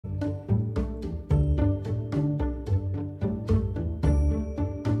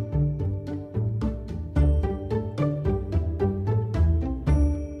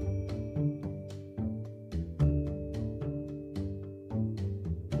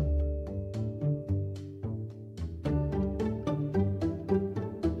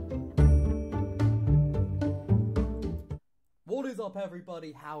up,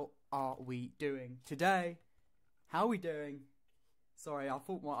 everybody? How are we doing today? How are we doing? Sorry, I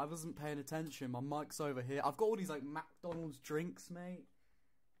thought I wasn't paying attention. My mic's over here. I've got all these like McDonald's drinks, mate.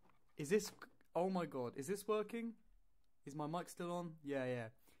 Is this... Oh my god, is this working? Is my mic still on? Yeah.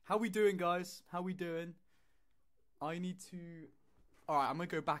 How we doing, guys? How we doing? I need to... Alright, I'm gonna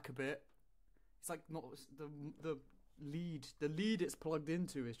go back a bit. It's like not... The lead it's plugged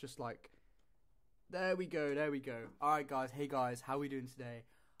into is just like... There we go. Alright, guys. Hey, guys. How we doing today?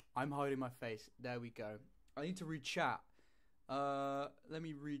 I'm hiding my face. There we go. I need to read chat. Let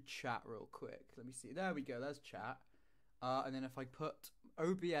me read chat real quick. Let me see. There we go. There's chat. And then if I put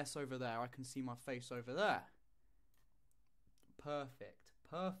OBS over there, I can see my face over there.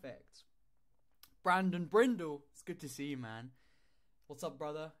 Perfect. Brandon Brindle. It's good to see you, man. What's up,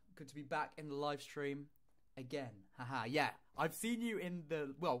 brother? Good to be back in the live stream again. Haha. Yeah. I've seen you in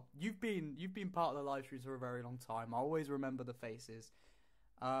the... Well, you've been part of the live streams for a very long time. I always remember the faces.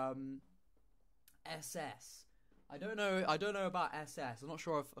 SS. I don't know about SS. I'm not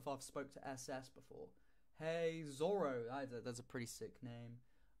sure if I've spoke to SS before. Hey, Zorro. That's a pretty sick name.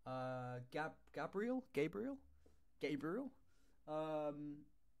 Gabriel?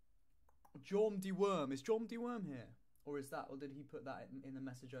 Jorm de Worm. Is Jorm de Worm here? Or did he put that in the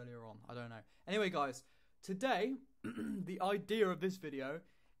message earlier on? I don't know. Anyway, guys, today, the idea of this video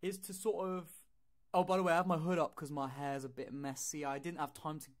is to sort of... Oh, by the way, I have my hood up because my hair's a bit messy. I didn't have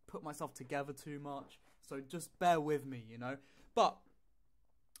time to put myself together too much. So just bear with me, you know. But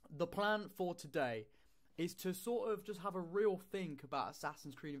the plan for today is to sort of just have a real think about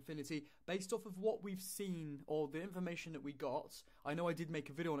Assassin's Creed Infinity based off of what we've seen or the information that we got. I know I did make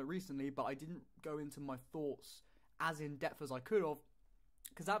a video on it recently, but I didn't go into my thoughts as in depth as I could have,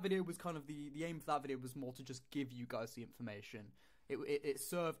 because that video was kind of the aim for that video was more to just give you guys the information. It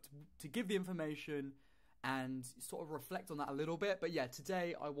served to give the information and sort of reflect on that a little bit. But yeah,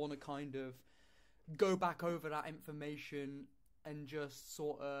 today I want to kind of go back over that information and just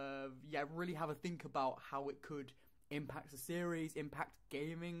sort of, yeah, really have a think about how it could impact the series, impact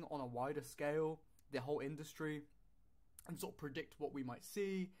gaming on a wider scale, the whole industry, and sort of predict what we might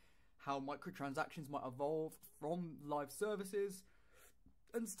see, how microtransactions might evolve from live services,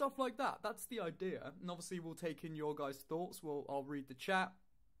 and stuff like that. That's the idea. And obviously we'll take in your guys' thoughts. I'll read the chat,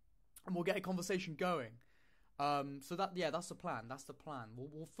 and we'll get a conversation going. So that's the plan. That's the plan.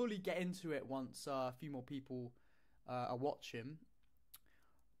 We'll fully get into it once a few more people are watching.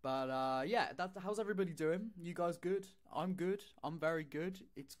 But yeah, how's everybody doing? You guys good? I'm good. I'm very good.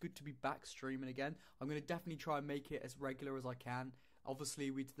 It's good to be back streaming again. I'm gonna definitely try and make it as regular as I can. Obviously,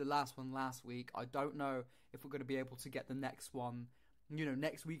 we did the last one last week. I don't know if we're gonna be able to get the next one, you know,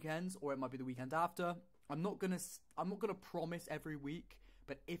 next weekend, or it might be the weekend after. I'm not gonna promise every week,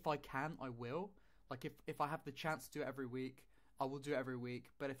 but if I can, I will. Like if I have the chance to do it every week, I will do it every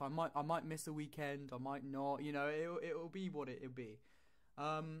week. But if I might miss a weekend, I might not. You know, it'll be what it'll be.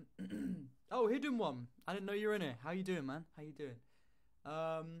 Oh, hidden one. I didn't know you were in it. How you doing, man? How you doing?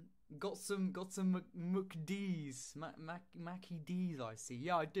 Got some McD's, Mackie D's. I see.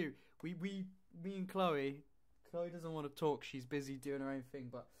 Yeah, I do. Me and Chloe. Chloe doesn't want to talk. She's busy doing her own thing.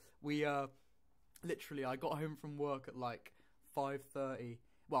 But we literally, I got home from work at like 5:30.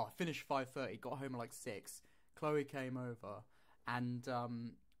 Well, I finished 5:30. Got home at like 6. Chloe came over, and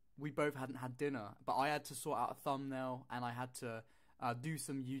we both hadn't had dinner. But I had to sort out a thumbnail, and I had to do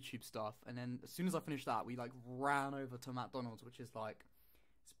some YouTube stuff. And then as soon as I finished that, we like ran over to McDonald's, which is like,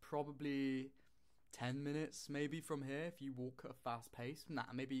 it's probably 10 minutes maybe from here if you walk at a fast pace.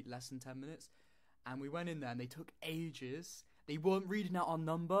 Nah, maybe less than 10 minutes. And we went in there and they took ages. They weren't reading out our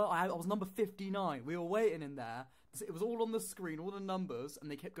number. I was number 59. We were waiting in there. It was all on the screen, all the numbers, and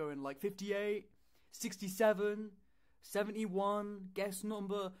they kept going like 58, 67, 71, guess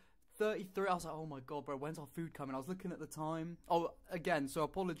number 33. I was like, oh my god, bro, when's our food coming? I was looking at the time. Oh, again, so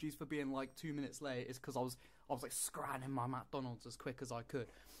apologies for being like 2 minutes late. It's because I was like scranning my McDonald's as quick as I could.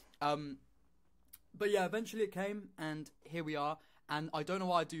 But yeah, eventually it came, and here we are. And I don't know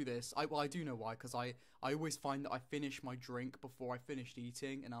why I do this. I do know why, because I always find that I finish my drink before I finished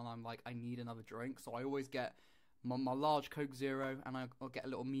eating, and then I'm like, I need another drink. So I always get my large Coke Zero, and I'll get a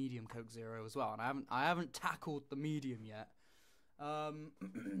little medium Coke Zero as well. And I haven't tackled the medium yet.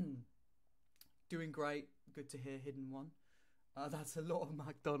 Doing great. Good to hear, hidden one. That's a lot of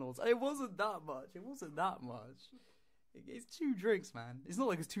McDonald's. It wasn't that much. It's 2 drinks, man. It's not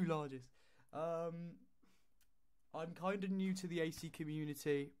like it's 2 larges. I'm kind of new to the AC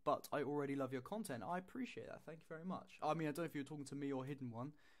community, but I already love your content. I appreciate that. Thank you very much. I mean, I don't know if you were talking to me or hidden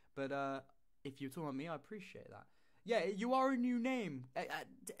one, but if you're talking about me, I appreciate that. Yeah, you are a new name.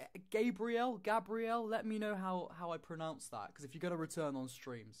 Gabrielle, let me know how I pronounce that. Because if you're going to return on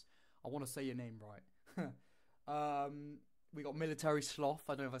streams, I want to say your name right. We got Military Sloth.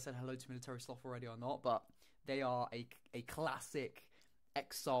 I don't know if I said hello to Military Sloth already or not, but they are a classic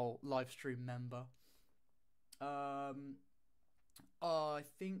Exile livestream member. I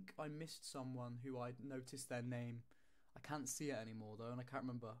think I missed someone who I noticed their name. I can't see it anymore though, and I can't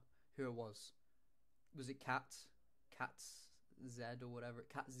remember who it was. Was it Cat's Z or whatever?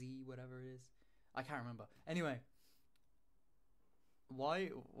 Cat Z, whatever it is. I can't remember. Anyway,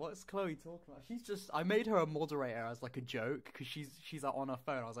 what's Chloe talking about? She's just. I made her a moderator as like a joke because she's like on her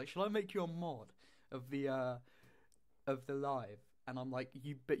phone. I was like, shall I make you a mod of the live? And I'm like,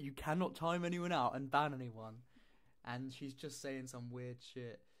 but you cannot time anyone out and ban anyone. And she's just saying some weird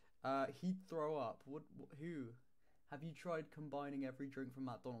shit. He'd throw up. Who? Have you tried combining every drink from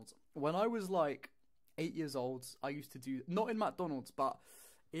McDonald's? When I was like 8 years old, I used to do, not in McDonald's, but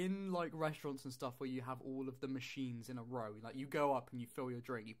in like restaurants and stuff where you have all of the machines in a row. Like you go up and you fill your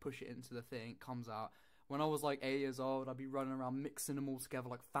drink, you push it into the thing, it comes out. When I was like 8 years old, I'd be running around mixing them all together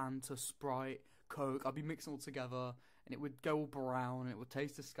like Fanta, Sprite, Coke. I'd be mixing all together and it would go all brown and it would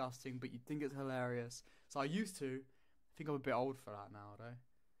taste disgusting, but you'd think it's hilarious. So I used to. I think I'm a bit old for that now, though.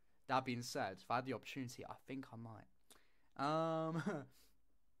 That being said, if I had the opportunity, I think I might.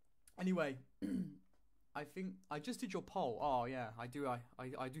 Anyway, I think I just did your poll. Oh yeah, I do.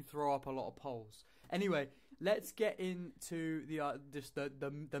 I do throw up a lot of polls. Anyway, let's get into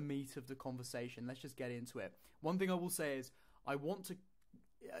the meat of the conversation. Let's just get into it. One thing I will say is I want to.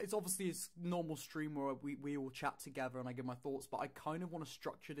 It's obviously a normal stream where we all chat together and I give my thoughts, but I kind of want to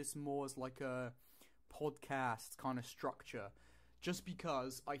structure this more as like a podcast kind of structure, just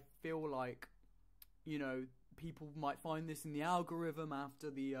because I feel like, you know, people might find this in the algorithm after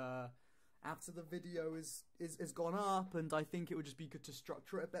the video is gone up, and I think it would just be good to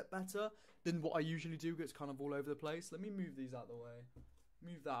structure it a bit better than what I usually do. It's kind of all over the place. Let me move these out of the way.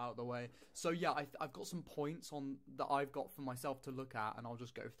 Move that out of the way. So yeah, I've got some points on that I've got for myself to look at, and I'll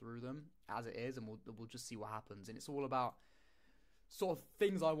just go through them as it is, and we'll just see what happens. And it's all about sort of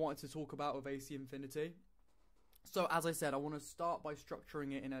things I wanted to talk about with AC Infinity. So as I said, I want to start by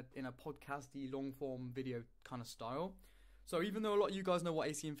structuring it in a podcasty long form video kind of style. So even though a lot of you guys know what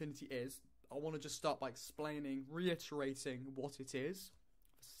AC Infinity is, I want to just start by explaining, reiterating what it is.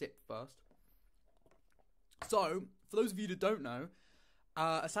 Sip first. So for those of you that don't know,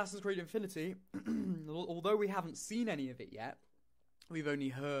 Assassin's Creed Infinity, although we haven't seen any of it yet, we've only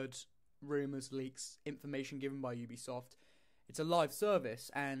heard rumours, leaks, information given by Ubisoft. It's a live service,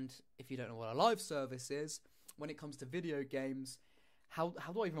 and if you don't know what a live service is, when it comes to video games, how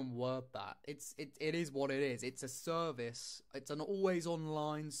do I even word that? It is what it is. It's a service. It's an always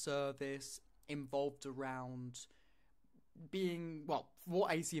online service involved around being, well,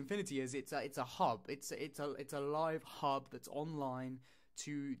 what AC Infinity is. It's a hub. It's a live hub that's online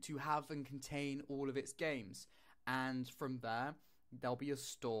to have and contain all of its games, and from there there'll be a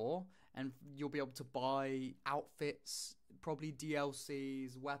store, and you'll be able to buy outfits, probably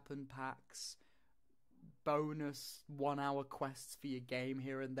DLCs, weapon packs, bonus 1 hour quests for your game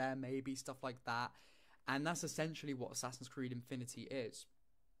here and there, maybe stuff like that. And that's essentially what Assassin's Creed Infinity is.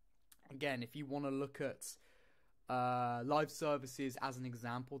 Again, if you want to look at live services as an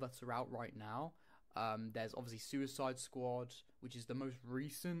example that are out right now, there's obviously Suicide Squad, which is the most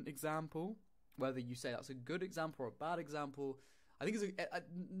recent example. Whether you say that's a good example or a bad example, I think it's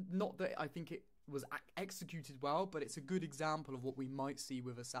not that I think it was executed well, but it's a good example of what we might see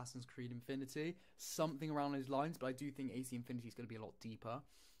with Assassin's Creed Infinity, something around those lines. But I do think AC Infinity is going to be a lot deeper.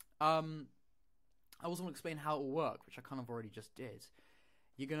 I also want to explain how it will work, which I kind of already just did.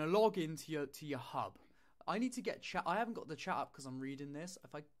 You're going to log into your hub. I need to get chat. I haven't got the chat up because I'm reading this.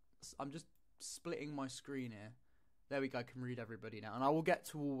 I'm just splitting my screen here. There we go. I can read everybody now, and I will get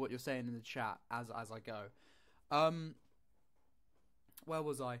to all what you're saying in the chat as I go. Where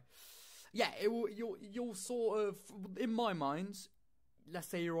was I? Yeah, you'll sort of, in my mind, let's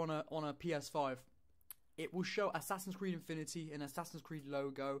say you're on a PS5, it will show Assassin's Creed Infinity, an Assassin's Creed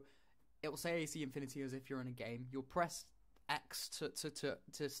logo. It will say AC Infinity as if you're in a game. You'll press X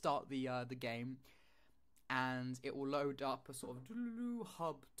to start the game, and it will load up a sort of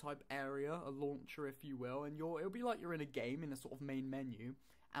hub type area, a launcher if you will, and it'll be like you're in a game in a sort of main menu.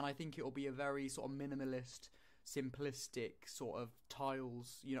 And I think it'll be a very sort of minimalist, simplistic sort of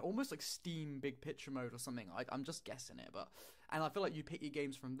tiles, you know, almost like Steam big picture mode or something. I'm just guessing it, and I feel like you pick your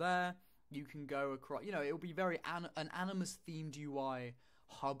games from there. You can go across, you know, it'll be very an Animus themed UI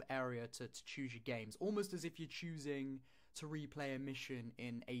hub area to choose your games, almost as if you're choosing to replay a mission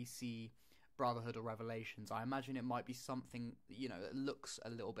in AC Brotherhood or Revelations. I imagine it might be something, you know, that looks a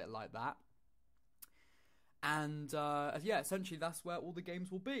little bit like that. And yeah, essentially that's where all the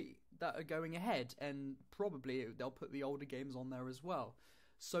games will be that are going ahead, and probably they'll put the older games on there as well.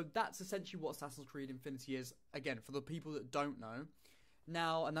 So that's essentially what Assassin's Creed Infinity is. Again, for the people that don't know,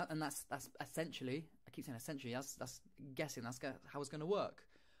 now that's essentially. I keep saying essentially. That's guessing. That's how it's going to work.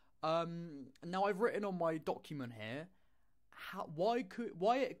 Now I've written on my document here why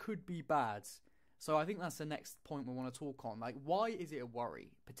it could be bad. So I think that's the next point we want to talk on. Like, why is it a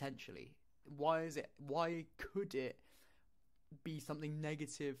worry potentially? Why could it be something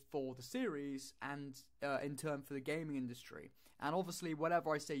negative for the series and in turn for the gaming industry? And obviously,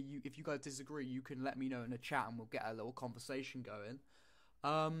 whatever I say, if you guys disagree, you can let me know in the chat and we'll get a little conversation going.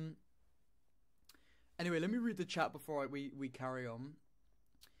 Anyway, let me read the chat before we carry on.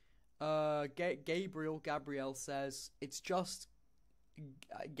 Gabriel says, it's just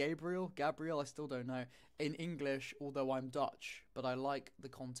Gabriel, I still don't know, in English, although I'm Dutch, but I like the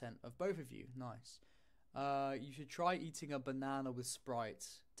content of both of you. Nice. You should try eating a banana with Sprite.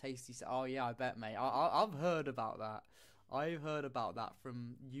 Tasty. Oh yeah, I bet, mate. I've heard about that. I've heard about that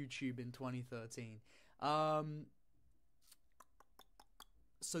from YouTube in 2013.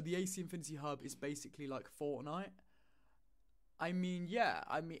 So the AC Infinity Hub is basically like Fortnite. I mean, yeah.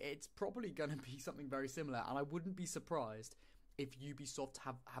 I mean, it's probably going to be something very similar, and I wouldn't be surprised if Ubisoft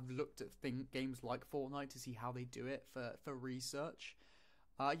have looked at games like Fortnite to see how they do it for research.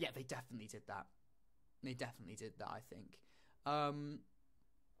 Yeah, they definitely did that. I think.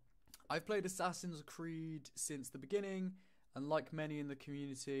 I've played Assassin's Creed since the beginning, and like many in the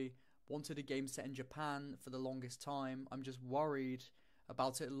community, wanted a game set in Japan for the longest time. I'm just worried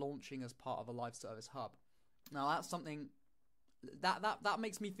about it launching as part of a live service hub. Now that's something that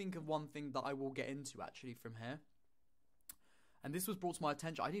makes me think of one thing that I will get into actually from here. And this was brought to my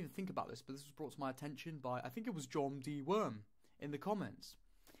attention. I didn't even think about this, but this was brought to my attention by, I think it was John D. Worm in the comments.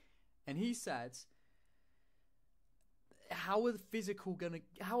 And he said, how are physical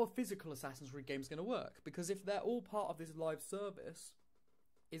Assassin's Creed games going to work? Because if they're all part of this live service,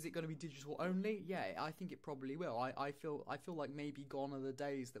 is it going to be digital only? Yeah, I think it probably will. I feel like maybe gone are the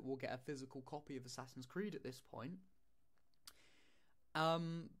days that we'll get a physical copy of Assassin's Creed at this point.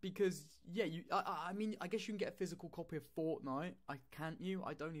 Because yeah, I mean, I guess you can get a physical copy of Fortnite. Can't you?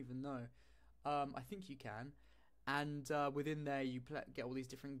 I don't even know. I think you can, and within there you get all these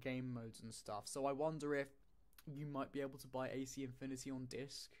different game modes and stuff. So I wonder if you might be able to buy AC Infinity on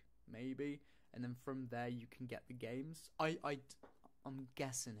disc, maybe, and then from there you can get the games. I'm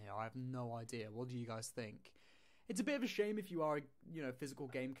guessing here. I have no idea. What do you guys think? It's a bit of a shame if you are a physical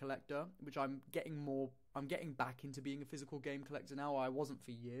game collector, which I'm getting back into being a physical game collector now. I wasn't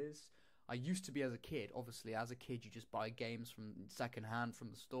for years. I used to be as a kid. Obviously, as a kid, you just buy games from secondhand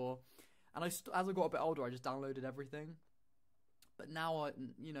from the store. And as I got a bit older, I just downloaded everything. But now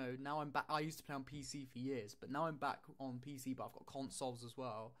now I'm back. I used to play on PC for years, but now I'm back on PC. But I've got consoles as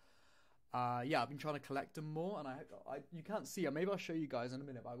well. Yeah, I've been trying to collect them more, and you can't see it. Maybe I'll show you guys in a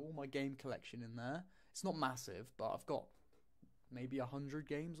minute. But I've got all my game collection in there. It's not massive, but I've got maybe 100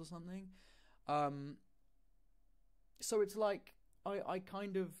 games or something. So it's like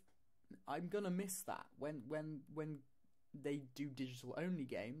I'm gonna miss that when they do digital only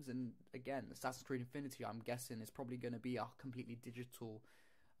games. And again, Assassin's Creed Infinity, I'm guessing, is probably going to be a completely digital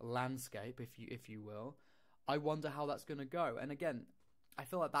landscape, if you will. I wonder how that's going to go. And again, I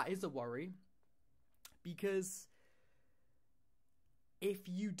feel like that is a worry, because if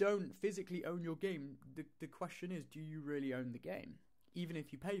you don't physically own your game, the question is, do you really own the game? Even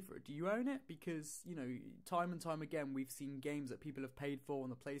if you pay for it, do you own it? Because, time and time again, we've seen games that people have paid for on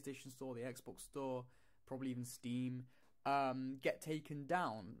the PlayStation Store, the Xbox Store, probably even Steam, get taken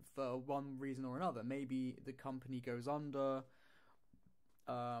down for one reason or another. Maybe the company goes under,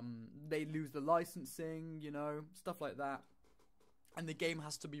 they lose the licensing, stuff like that. And the game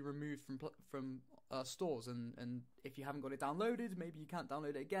has to be removed from stores, and if you haven't got it downloaded, maybe you can't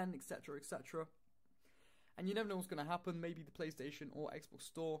download it again, etc., etc. And you never know what's going to happen. Maybe the PlayStation or Xbox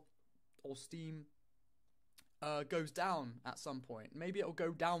Store or Steam goes down at some point. Maybe it'll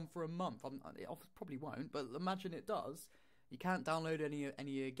go down for a month. It probably won't, but imagine it does. You can't download any of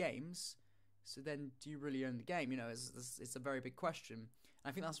your games, so then do you really own the game? It's a very big question.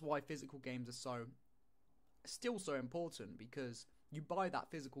 And I think that's why physical games are still so important, because you buy that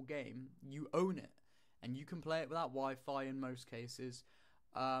physical game, you own it, and you can play it without Wi-Fi in most cases,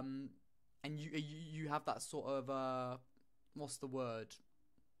 and you have that sort of what's the word?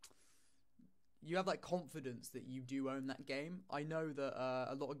 You have that confidence that you do own that game. I know that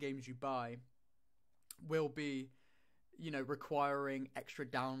a lot of games you buy will be, requiring extra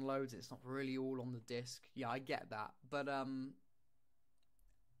downloads. It's not really all on the disc. Yeah, I get that, but I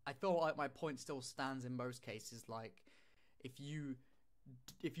feel like my point still stands in most cases. Like, if you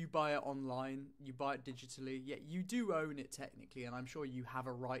buy it online, you buy it digitally, yeah, you do own it technically, and I'm sure you have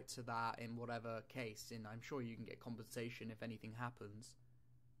a right to that in whatever case, and I'm sure you can get compensation if anything happens.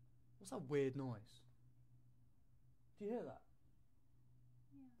 What's that weird noise? Do you hear that?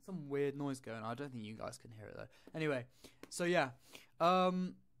 Yeah. Some weird noise going on. I don't think you guys can hear it though. Anyway, so yeah,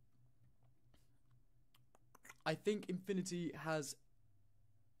 I think Infinity has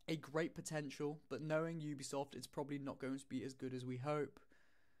a great potential, but knowing Ubisoft, it's probably not going to be as good as we hope.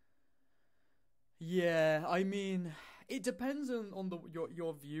 Yeah, I mean, it depends on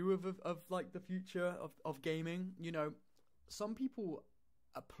your view of like the future of gaming. You know, some people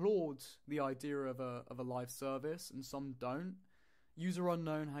applaud the idea of a live service, and some don't. User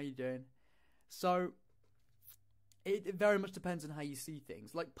unknown, how you doing? So it very much depends on how you see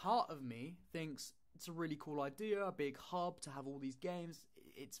things. Like, part of me thinks it's a really cool idea, a big hub to have all these games.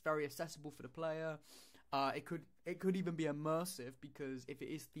 It's very accessible for the player. It could even be immersive, because if it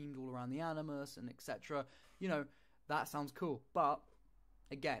is themed all around the animus and etc., you know, that sounds cool. But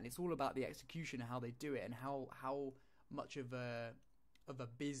again, it's all about the execution and how they do it, and how much of a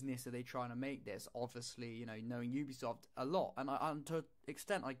business are they trying to make this. Obviously, you know, knowing Ubisoft a lot, and to an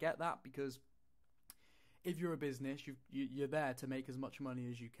extent I get that, because if you're a business, you're there to make as much money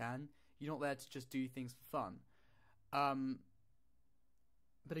as you can. You're not there to just do things for fun.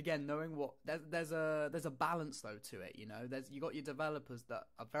 But again, knowing what there's a balance though to it. You know, you got your developers that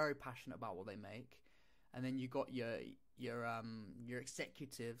are very passionate about what they make, and then you got your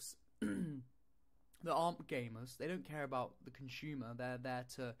executives that aren't gamers. They don't care about the consumer. They're there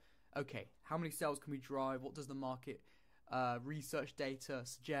to, okay, how many sales can we drive? What does the market research data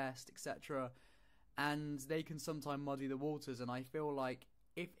suggest, etc. And they can sometimes muddy the waters. And I feel like,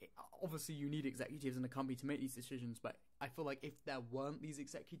 obviously you need executives in the company to make these decisions, but I feel like if there weren't these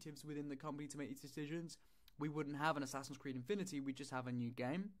executives within the company to make these decisions, we wouldn't have an Assassin's Creed Infinity. We just have a new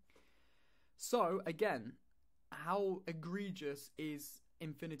game. So again, how egregious is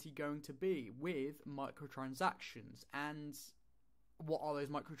Infinity going to be with microtransactions, and what are those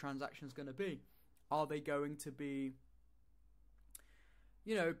microtransactions going to be? Are they going to be,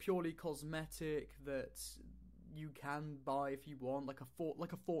 you know, purely cosmetic that you can buy if you want, like a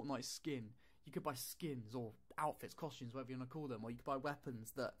Fortnite skin? You could buy skins or outfits, costumes, whatever you want to call them, or you could buy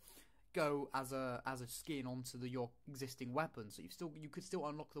weapons that go as a skin onto your existing weapon. So you could still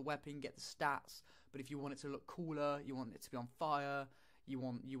unlock the weapon, get the stats, but if you want it to look cooler, you want it to be on fire, you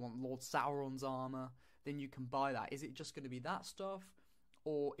want Lord Sauron's armor, then you can buy that. Is it just going to be that stuff,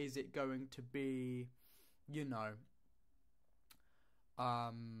 or is it going to be, you know,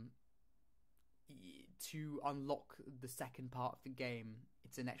 to unlock the second part of the game,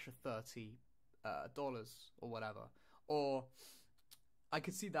 it's an extra $30 or whatever? Or I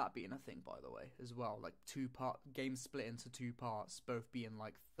could see that being a thing, by the way, as well. Like games split into two parts, both being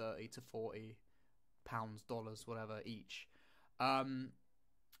like £30 to £40, dollars, whatever each. And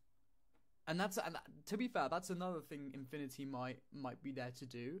to be fair, that's another thing Infinity might be there to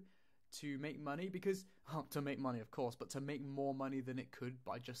do, to make money, because to make money, of course, but to make more money than it could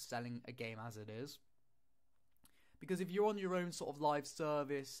by just selling a game as it is. Because if you're on your own sort of live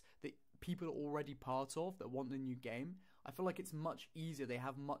service that people are already part of, that want the new game, I feel like it's much easier. They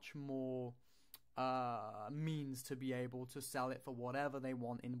have much more means to be able to sell it for whatever they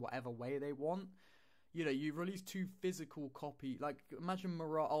want in whatever way they want. You know, you release two physical copy. Like, imagine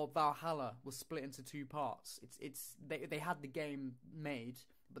Valhalla was split into two parts. They had the game made,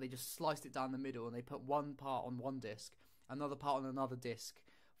 but they just sliced it down the middle, and they put one part on one disc, another part on another disc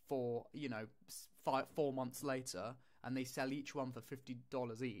for, you know, 4 months later, and they sell each one for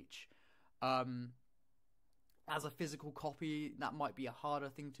 $50 each. As a physical copy, that might be a harder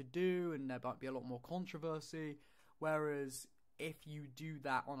thing to do, and there might be a lot more controversy. Whereas if you do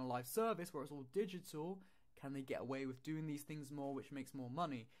that on a live service where it's all digital, can they get away with doing these things more, which makes more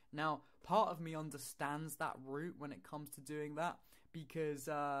money? Now, part of me understands that route when it comes to doing that, because,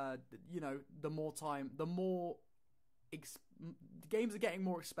 you know, the games are getting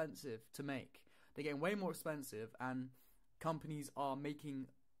more expensive to make. They're getting way more expensive, and companies are making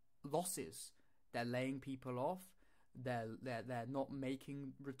losses. They're laying people off. They're not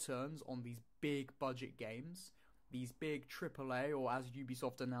making returns on these big budget games, these big AAA, or as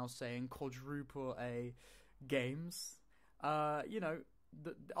Ubisoft are now saying, quadruple A games. You know,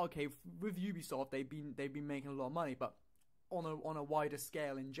 okay, with Ubisoft, they've been making a lot of money, but on a wider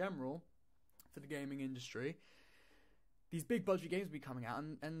scale in general for the gaming industry, these big budget games will be coming out,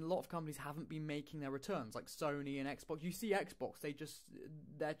 and a lot of companies haven't been making their returns, like Sony and Xbox. You see Xbox,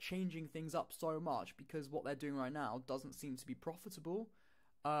 they're changing things up so much because what they're doing right now doesn't seem to be profitable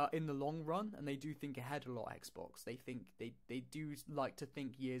in the long run, and they do think ahead a lot. Xbox, they do like to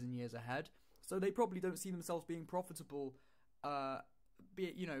think years and years ahead, so they probably don't see themselves being profitable, be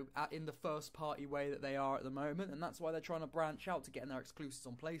it, in the first party way that they are at the moment, and that's why they're trying to branch out to getting their exclusives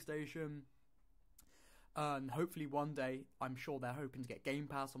on PlayStation. And hopefully one day, I'm sure they're hoping to get Game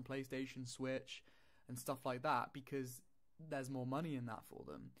Pass on PlayStation, Switch, and stuff like that, because there's more money in that for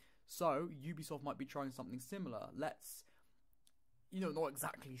them. So Ubisoft might be trying something similar. Let's, not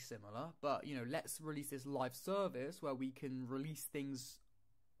exactly similar, but, let's release this live service where we can release things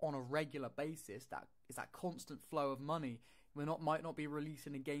on a regular basis. That is that constant flow of money. Might not be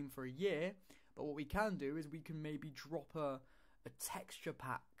releasing a game for a year, but what we can do is we can maybe drop a texture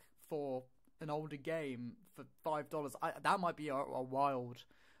pack for an older game for $5. That might be a wild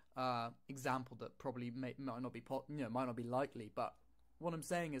example that probably might not be likely. But what I'm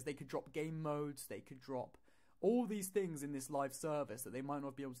saying is they could drop game modes, they could drop all these things in this live service that they might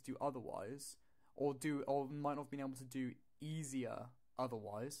not be able to do otherwise, or might not have been able to do easier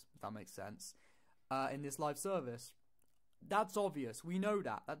otherwise, if that makes sense. In this live service, that's obvious. We know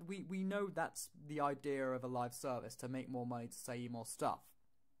that. We know that's the idea of a live service, to make more money, to sell you more stuff.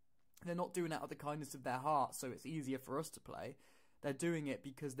 They're not doing it out of the kindness of their heart, so it's easier for us to play. They're doing it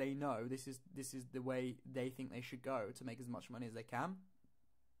because they know this is the way they think they should go to make as much money as they can.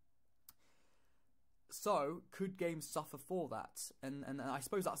 So, could games suffer for that? And I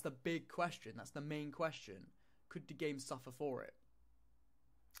suppose that's the big question. That's the main question. Could the game suffer for it?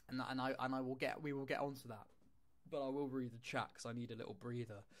 And we will get onto that. But I will read the chat because I need a little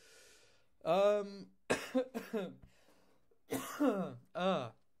breather. What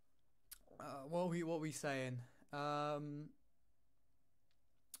are we saying? I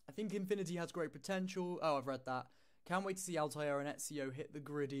think Infinity has great potential. Oh, I've read that. Can't wait to see Altair and Ezio hit the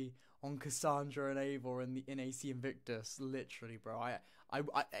griddy on Cassandra and Eivor in AC Invictus. Literally, bro.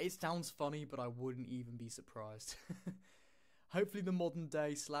 It sounds funny, but I wouldn't even be surprised. Hopefully the modern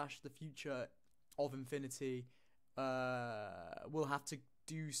day / the future of Infinity will have to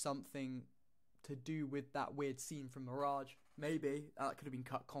do something to do with that weird scene from Mirage. Maybe. That could have been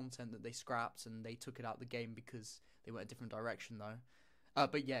cut content that they scrapped and they took it out of the game because they went a different direction, though.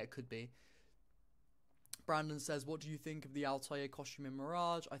 But yeah, it could be. Brandon says, what do you think of the Altair costume in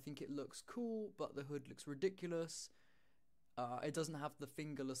Mirage? I think it looks cool, but the hood looks ridiculous. It doesn't have the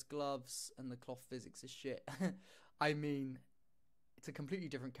fingerless gloves, and the cloth physics is shit. I mean, it's a completely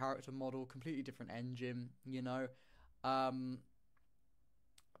different character model, completely different engine,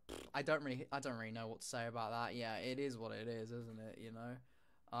 I don't really know what to say about that. Yeah, it is what it is, isn't it?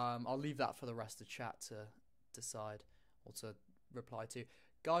 I'll leave that for the rest of the chat to decide or to reply to.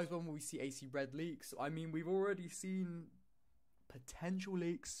 Guys, when will we see AC Red leaks? I mean, we've already seen potential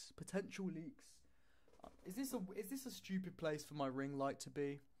leaks. Is this a stupid place for my ring light to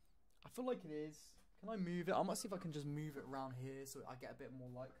be? I feel like it is. Can I move it? I might see if I can just move it around here so I get a bit more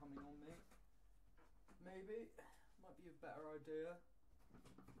light coming on me. Maybe. Might be a better idea.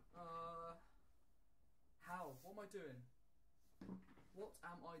 How? What am I doing? What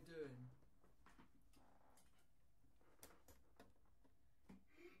am I doing?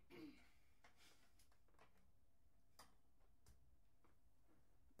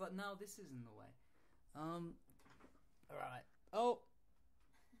 But now this is in the way. Alright. Oh!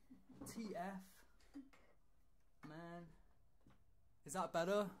 TF. Man. Is that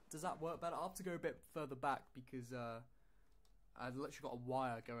better? Does that work better? I'll have to go a bit further back because I've literally got a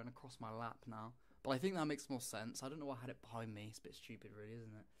wire going across my lap now. But I think that makes more sense. I don't know why I had it behind me. It's a bit stupid, really,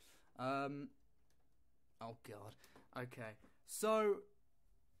 isn't it? Oh, God. Okay. So,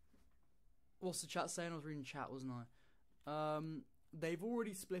 what's the chat saying? I was reading chat, wasn't I? They've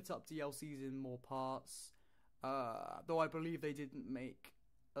already split up DLCs in more parts. Though I believe they didn't make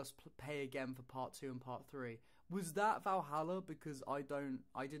us pay again for part 2 and part 3. Was that Valhalla? Because I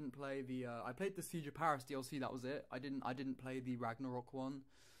didn't play the I played the Siege of Paris DLC, that was it. I didn't play the Ragnarok one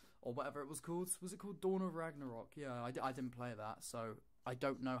or whatever it was called. Was it called Dawn of Ragnarok? Yeah, I didn't play that, so I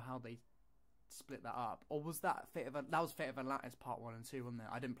don't know how they split that up. Or was that Fate of Atlantis part 1 and 2, wasn't it?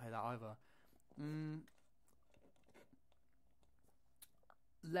 I didn't play that either.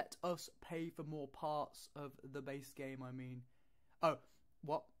 Let us pay for more parts of the base game, I mean. Oh,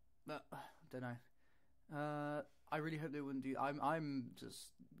 what? Don't know. I really hope they wouldn't do. I'm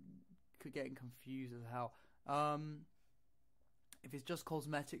just getting confused as hell. If it's just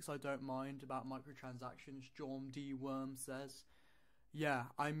cosmetics, I don't mind about microtransactions. Jorm D Worm says, yeah.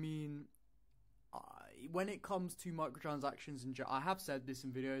 I mean, when it comes to microtransactions, I have said this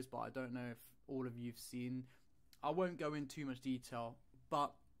in videos, but I don't know if all of you've seen. I won't go into too much detail,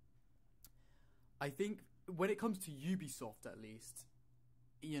 but I think when it comes to Ubisoft, at least,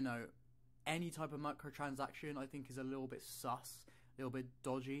 you know, any type of microtransaction, I think, is a little bit sus, a little bit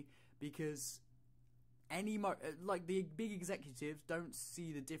dodgy, because like the big executives don't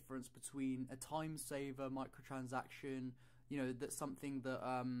see the difference between a time saver microtransaction, you know, that's something that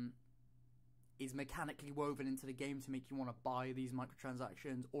is mechanically woven into the game to make you want to buy these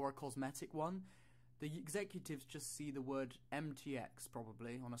microtransactions, or a cosmetic one. The executives just see the word MTX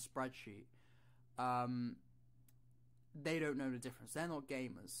probably on a spreadsheet. They don't know the difference. They're not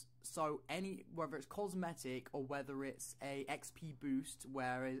gamers. So whether it's cosmetic or whether it's a XP boost,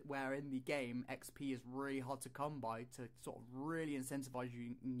 where in the game XP is really hard to come by, to sort of really incentivize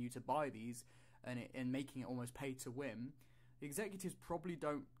you to buy these, and making it almost pay to win, the executives probably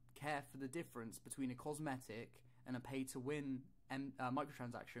don't care for the difference between a cosmetic and a pay to win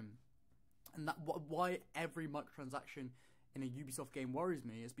microtransaction. And why every microtransaction in a Ubisoft game worries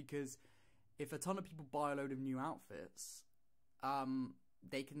me is because if a ton of people buy a load of new outfits,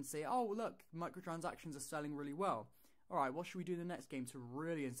 they can say, oh, look, microtransactions are selling really well. All right, what should we do in the next game to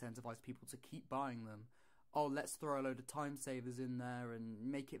really incentivize people to keep buying them? Oh, let's throw a load of time savers in there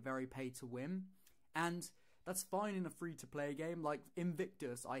and make it very pay to win. And that's fine in a free-to-play game. Like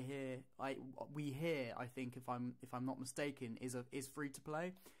Invictus, I think, if I'm not mistaken, is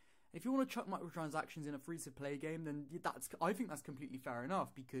free-to-play. If you want to chuck microtransactions in a free-to-play game, then I think that's completely fair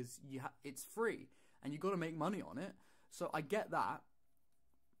enough, because it's free and you've got to make money on it. So I get that.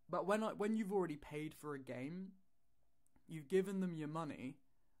 But when you've already paid for a game, you've given them your money,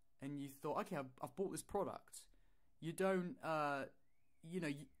 and you thought, okay, I've bought this product. You don't, I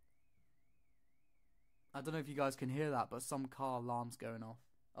don't know if you guys can hear that, but some car alarm's going off.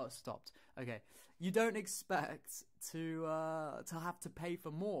 Oh, it stopped. Okay. You don't expect to have to pay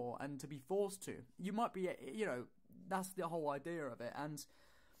for more and to be forced to. You might be, that's the whole idea of it. And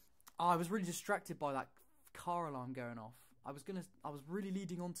I was really distracted by that car alarm going off. I was really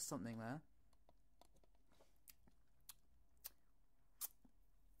leading on to something there.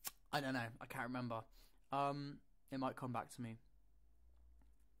 I don't know. I can't remember. It might come back to me.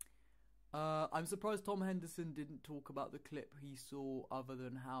 I'm surprised Tom Henderson didn't talk about the clip he saw, other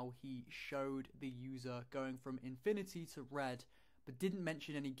than how he showed the user going from infinity to red, but didn't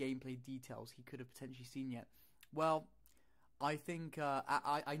mention any gameplay details he could have potentially seen yet. Well, I think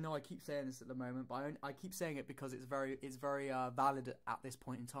I know I keep saying this at the moment, but I keep saying it because it's very valid at this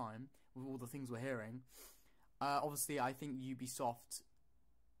point in time with all the things we're hearing. Obviously, I think Ubisoft,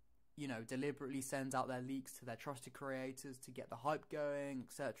 deliberately sends out their leaks to their trusted creators to get the hype going,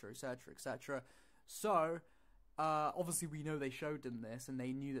 etc., etc., etc. So, obviously, we know they showed them this, and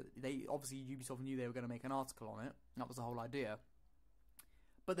they knew that Ubisoft knew they were going to make an article on it. That was the whole idea.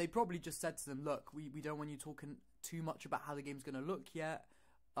 But they probably just said to them, look, we don't want you talking too much about how the game's going to look yet.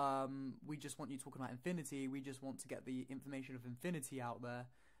 We just want you talking about Infinity. We just want to get the information of Infinity out there.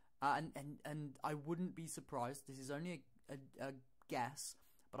 And I wouldn't be surprised, this is only a guess,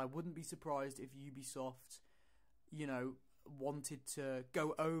 but I wouldn't be surprised if Ubisoft, wanted to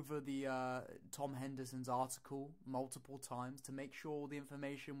go over the Tom Henderson's article multiple times to make sure the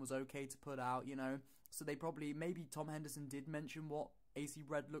information was okay to put out, So they maybe Tom Henderson did mention what AC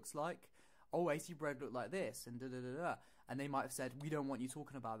Red looks like. Oh, AC Red looked like this, and da-da-da-da. And they might have said, we don't want you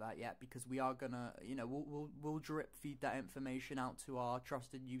talking about that yet, because we are gonna, we'll drip feed that information out to our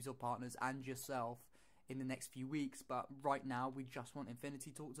trusted user partners and yourself in the next few weeks, but right now we just want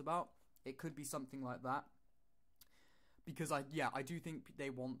Infinity talked about. It could be something like that, because I do think they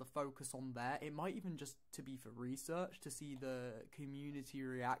want the focus on there. It might even just to be for research, to see the community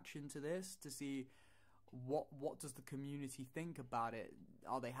reaction to this, to see what does the community think about it.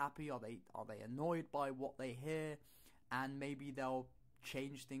 Are they happy? Are they annoyed by what they hear? And maybe they'll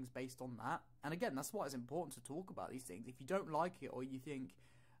change things based on that. And again, that's why it's important to talk about these things. If you don't like it, or you think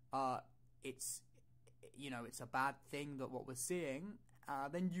it's a bad thing that what we're seeing,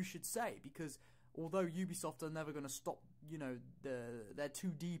 then you should say, because although Ubisoft are never going to stop, they're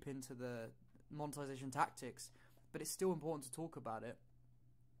too deep into the monetization tactics, but it's still important to talk about it,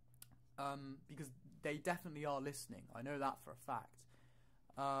 because they definitely are listening. I know that for a fact.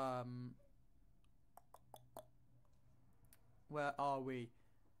 Where are we?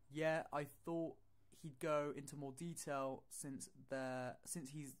 Yeah, I thought he'd go into more detail since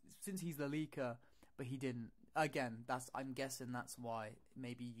he's the leaker, but he didn't. Again, I'm guessing that's why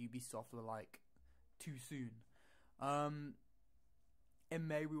maybe Ubisoft were like too soon. In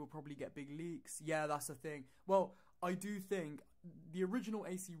May we will probably get big leaks. Yeah, that's the thing. Well, I do think the original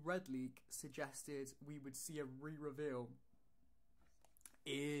AC Red leak suggested we would see a re-reveal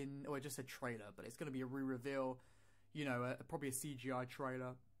or just a trailer, but it's going to be a re-reveal, you know, probably a CGI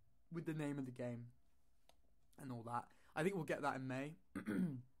trailer with the name of the game and all that. I think we'll get that in May.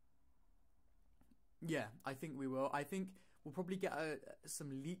 Yeah, I think we will. I think we'll probably get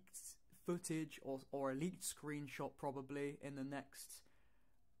some leaked footage or a leaked screenshot probably in the next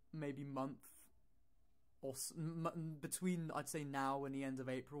maybe month. Or between, I'd say, now and the end of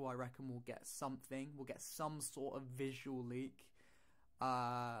April, I reckon we'll get something. We'll get some sort of visual leak.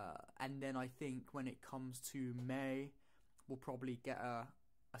 And then I think when it comes to May, we'll probably get a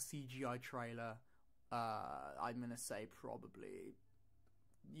CGI trailer. I'm going to say probably,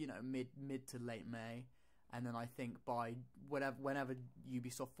 you know, mid to late May. And then I think by whenever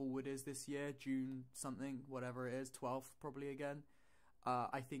Ubisoft Forward is this year, June something, whatever it is, 12th probably again,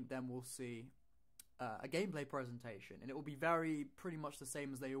 I think then we'll see a gameplay presentation, and it will be pretty much the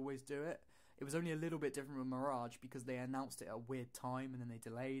same as they always do it. It was only a little bit different with Mirage because they announced it at a weird time and then they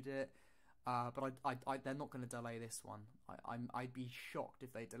delayed it. But they're not going to delay this one. I'd be shocked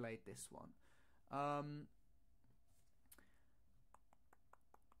if they delayed this one.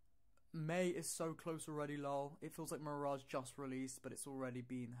 May is so close already, lol. It feels like Mirage just released, but it's already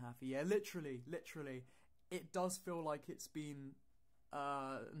been half a year. Literally. It does feel like it's been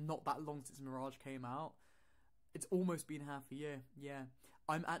not that long since Mirage came out. It's almost been half a year, yeah.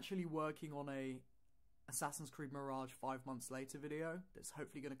 I'm actually working on a Assassin's Creed Mirage 5 months later video that's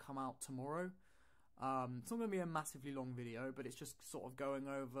hopefully going to come out tomorrow. It's not going to be a massively long video, but it's just sort of going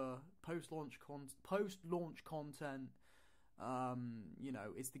over post-launch content. You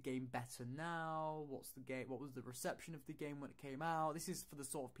know, is the game better now? What was the reception of the game when it came out? This is for the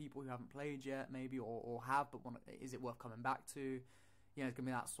sort of people who haven't played yet, maybe, or have, but is it worth coming back to? Yeah, it's gonna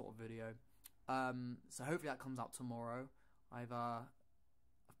be that sort of video. So hopefully that comes out tomorrow. I've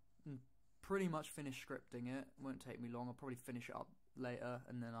pretty much finished scripting it. It won't take me long. I'll probably finish it up later,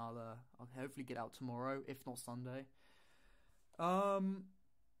 and then I'll hopefully get out tomorrow, if not Sunday. Why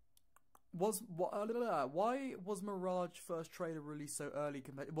was Mirage first trailer released so early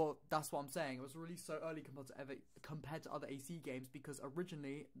compared? Well, that's what I'm saying. It was released so early compared to other AC games because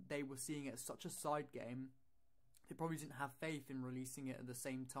originally they were seeing it as such a side game. They probably didn't have faith in releasing it at the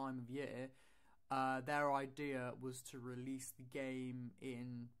same time of year. Their idea was to release the game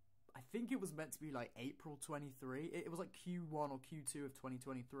in, I think it was meant to be like April 23. It was like Q1 or Q2 of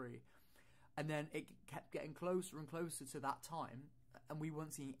 2023, and then it kept getting closer and closer to that time. And we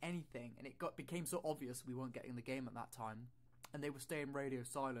weren't seeing anything, and it became so obvious we weren't getting the game at that time, and they were staying radio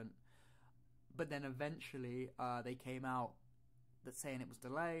silent. But then eventually, they came out saying it was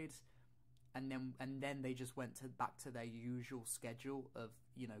delayed, and then they just went back to their usual schedule of,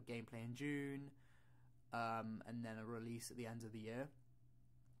 you know, gameplay in June, and then a release at the end of the year.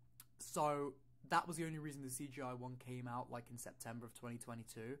 So that was the only reason the CGI one came out like in September of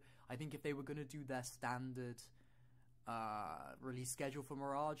 2022. I think if they were going to do their standard release schedule for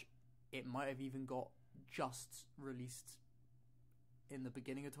Mirage, it might have even got just released in the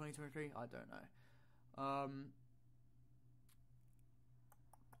beginning of 2023. I don't know.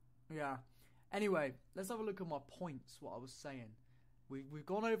 Yeah. Anyway, let's have a look at my points. What I was saying. We've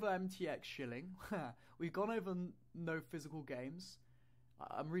gone over MTX shilling. We've gone over no physical games.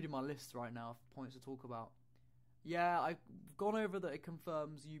 I'm reading my list right now of points to talk about. Yeah, I've gone over that it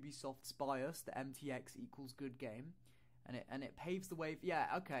confirms Ubisoft's bias that MTX equals good game. And it paves the way. Yeah,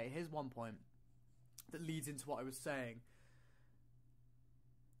 okay, here's one point that leads into what I was saying.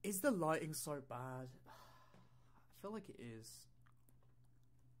 Is the lighting so bad? I feel like it is.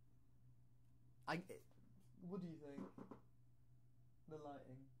 What do you think? The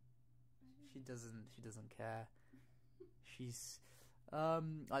lighting. She doesn't care. She's I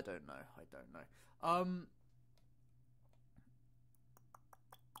don't know.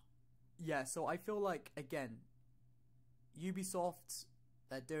 Yeah, so I feel like, again, Ubisoft,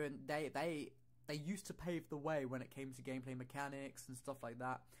 they used to pave the way when it came to gameplay mechanics and stuff like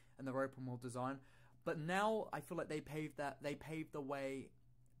that, and their open world design. But now I feel like they paved the way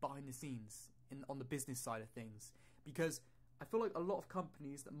behind the scenes on the business side of things, because I feel like a lot of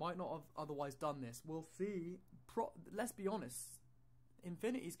companies that might not have otherwise done this will see. Let's be honest,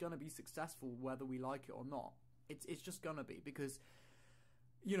 Infinity's gonna be successful whether we like it or not. It's just gonna be, because,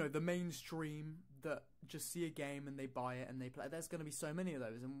 you know, the mainstream that just see a game and they buy it and they play, there's going to be so many of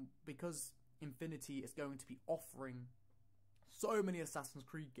those, and because Infinity is going to be offering so many Assassin's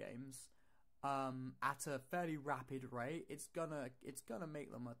Creed games at a fairly rapid rate, it's gonna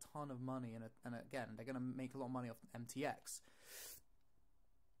make them a ton of money, and again, they're gonna make a lot of money off MTX.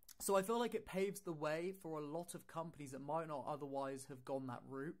 So I feel like it paves the way for a lot of companies that might not otherwise have gone that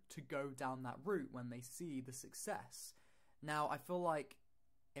route to go down that route when they see the success. Now, I feel like,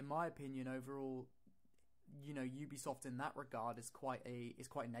 in my opinion, overall, you know, Ubisoft in that regard is quite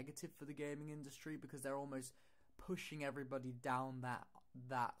negative for the gaming industry, because they're almost pushing everybody down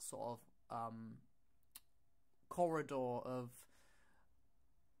that sort of corridor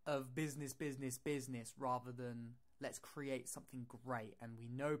of business rather than let's create something great and we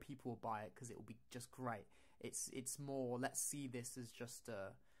know people will buy it because it will be just great. It's more, let's see this as just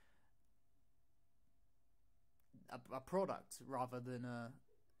a product rather than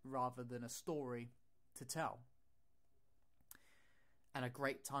a story to tell and a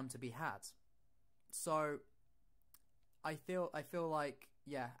great time to be had. So I feel like,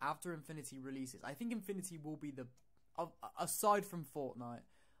 yeah, after Infinity releases, I think Infinity will be aside from Fortnite,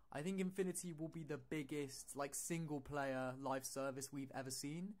 I think Infinity will be the biggest like single player live service we've ever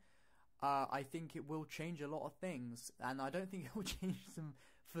seen. I think it will change a lot of things, and I don't think it will change them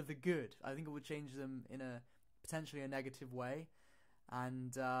for the good. I think it will change them in a potentially a negative way,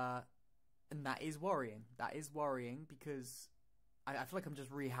 and that is worrying. That is worrying because I feel like I'm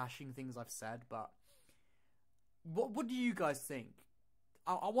just rehashing things I've said. But what do you guys think?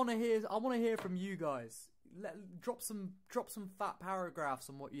 I want to hear from you guys. Drop some fat paragraphs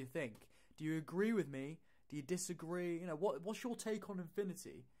on what you think. Do you agree with me? Do you disagree? You know, what's your take on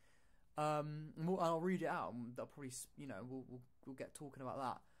Infinity? I'll read it out. They'll probably, you know, we'll get talking about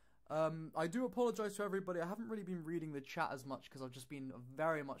that. I do apologise to everybody. I haven't really been reading the chat as much because I've just been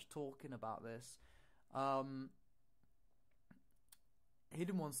very much talking about this.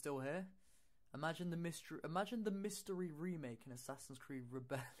 Hidden One's still here. Imagine the mystery remake in Assassin's Creed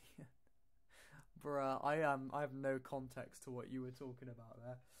Rebellion. Bruh, I have no context to what you were talking about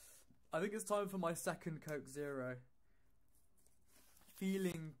there. I think it's time for my second Coke Zero.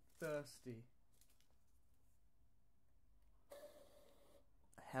 Feeling thirsty.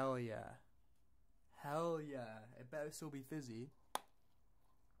 Hell yeah. Hell yeah. It better still be fizzy.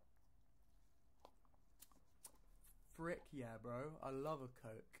 Frick yeah, bro. I love a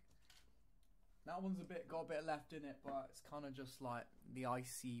Coke. That one's got a bit left in it, but it's kind of just like the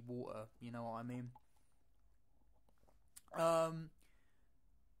icy water, you know what I mean?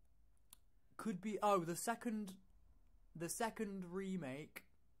 Could be, the second remake.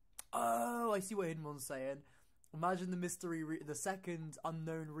 Oh, I see what Hidden One's saying. Imagine the second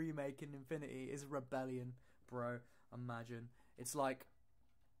unknown remake in Infinity is Rebellion, bro. Imagine. It's like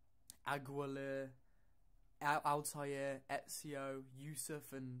Aguilar, Altair, Ezio,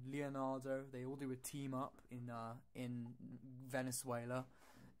 Yusuf, and Leonardo. They all do a team up in Venezuela,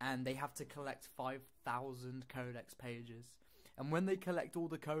 and they have to collect 5,000 codex pages. And when they collect all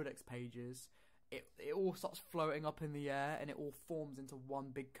the codex pages, it all starts floating up in the air, and it all forms into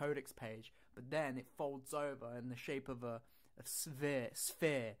one big codex page. But then it folds over in the shape of a sphere,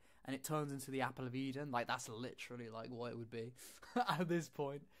 and it turns into the Apple of Eden. Like, that's literally like what it would be at this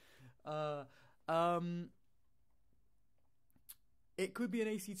point. It could be an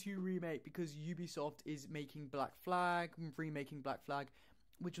AC2 remake because Ubisoft is making remaking Black Flag,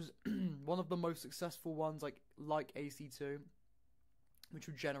 which was one of the most successful ones, like AC2, which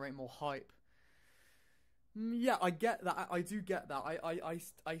would generate more hype. Yeah, I get that. I do get that.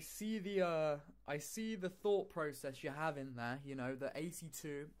 I see the thought process you have in there. You know, the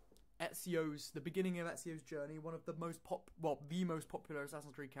AC2, the beginning of Ezio's journey, one of the the most popular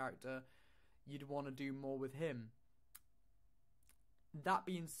Assassin's Creed character. You'd want to do more with him. That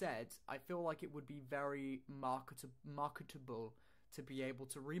being said, I feel like it would be very marketable to be able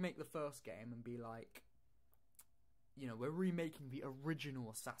to remake the first game and be like, you know, we're remaking the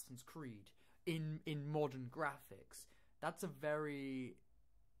original Assassin's Creed in modern graphics. That's a very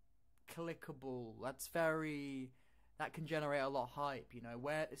clickable. That can generate a lot of hype. You know,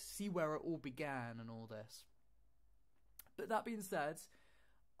 see where it all began and all this. But that being said,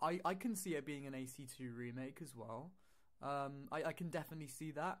 I can see it being an AC2 remake as well. I can definitely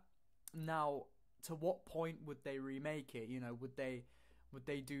see that. Now, to what point would they remake it? You know, would they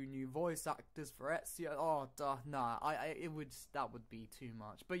do new voice actors for Ezio? Oh, nah. That would be too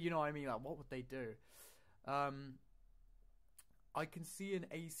much. But you know what I mean? Like, what would they do? I can see an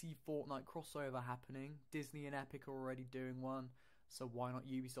AC Fortnite crossover happening. Disney and Epic are already doing one. So why not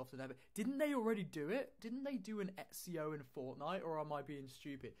Ubisoft and Epic? Didn't they already do it? Didn't they do an Ezio in Fortnite? Or am I being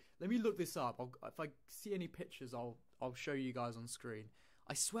stupid? Let me look this up. If I see any pictures, I'll show you guys on screen.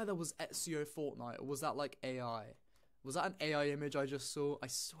 I swear there was Ezio Fortnite. Or was that like AI? Was that an AI image I just saw? I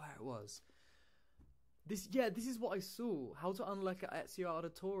swear it was. This is what I saw. How to unlock Ezio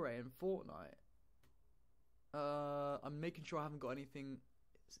Auditore in Fortnite. I'm making sure I haven't got anything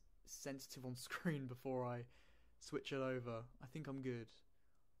sensitive on screen before I switch it over. I think I'm good.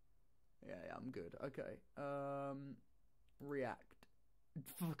 Yeah, I'm good. Okay. React.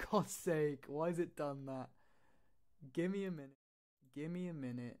 For God's sake, why has it done that? Give me a minute. Give me a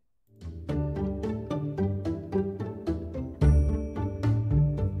minute.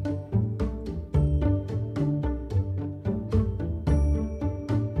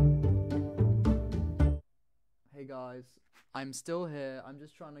 Hey guys, I'm still here. I'm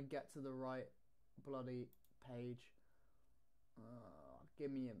just trying to get to the right bloody page.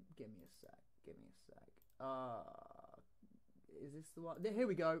 Give me a sec. Give me a sec. Is this the one? Here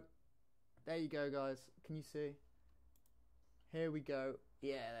we go. There you go, guys. Can you see? Here we go.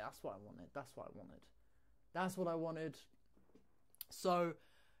 Yeah, that's what I wanted. That's what I wanted. That's what I wanted. So,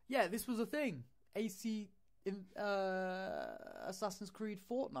 yeah, this was a thing. AC in Assassin's Creed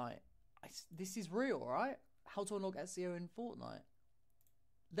Fortnite. This is real, right? How to unlock SEO in Fortnite.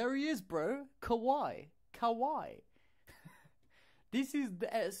 There he is, bro. Kawaii. This is the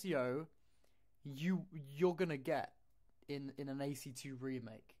SEO you're gonna get in an AC2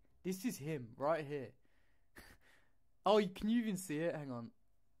 remake. This is him right here. Oh, can you even see it? Hang on.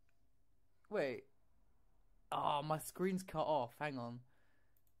 Wait. Oh, my screen's cut off. Hang on.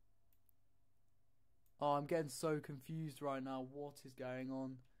 Oh, I'm getting so confused right now. What is going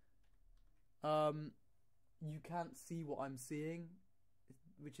on? You can't see what I'm seeing,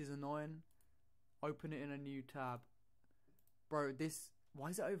 which is annoying. Open it in a new tab. Bro, why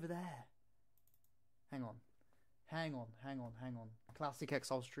is it over there? Hang on. Hang on. Classic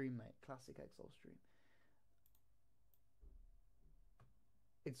Exile stream, mate. Classic Exile stream.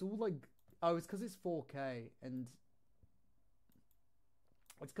 It's all like... Oh, it's because it's 4K, and...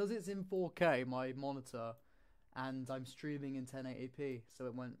 It's because it's in 4K, my monitor, and I'm streaming in 1080p, so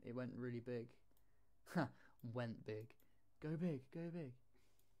it went really big. Went big. Go big.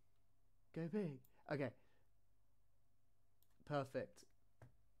 Okay. Perfect.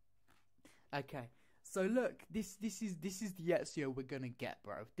 Okay. So look, this is the Ezio we're gonna get,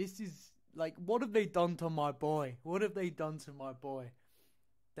 bro. This is like, what have they done to my boy?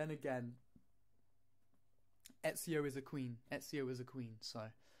 Then again, Ezio is a queen. So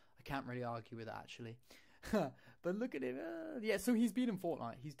I can't really argue with that, actually. But look at him. Yeah, so he's been in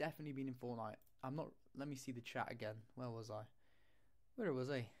Fortnite. He's definitely been in Fortnite. I'm not... Let me see the chat again. Where was I?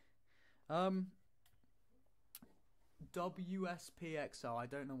 WSPXL. I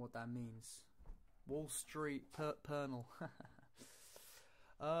don't know what that means. Wall Street Pernal.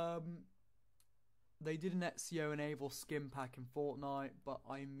 They did an Ezio enable skin pack in Fortnite, but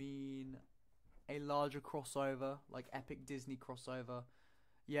I mean a larger crossover, like epic Disney crossover.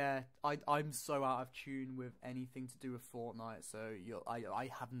 Yeah, I'm so out of tune with anything to do with Fortnite, so I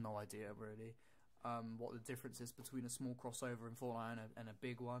have no idea really what the difference is between a small crossover in Fortnite and a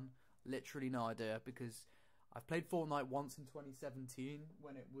big one. Literally no idea, because I've played Fortnite once in 2017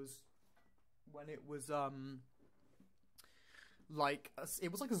 when it was like it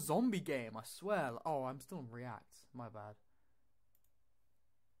was like a zombie game, I swear. Oh, I'm still on React. My bad.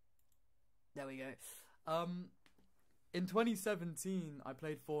 There we go. In 2017, I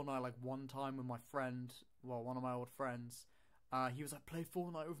played Fortnite like one time with my friend. Well, one of my old friends. He was like, "Play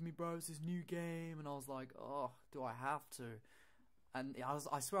Fortnite with me, bro. It's this new game," and I was like, "Oh, do I have to?" And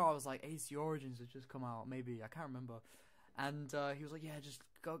I swear I was like, AC Origins had just come out. Maybe I can't remember. And he was like, "Yeah, just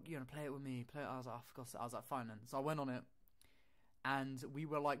go, play it with me." I was like, "Oh, for God's sake." I was like, "Fine then." So I went on it. And we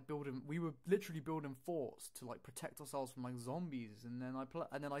were literally building forts to like protect ourselves from like zombies, and then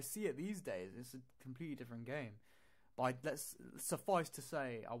I see it these days. It's a completely different game. But let's suffice to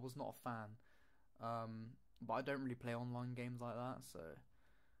say, I was not a fan. But I don't really play online games like that. So,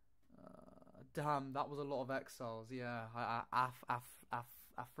 damn, that was a lot of exiles. Yeah, I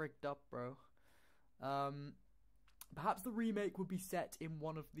fricked up, bro. Perhaps the remake would be set in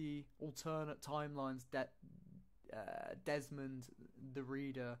one of the alternate timelines that Desmond, the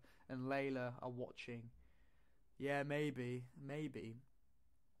reader, and Layla are watching. Yeah, maybe.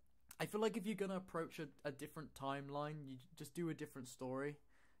 I feel like if you're gonna approach a different timeline, you just do a different story,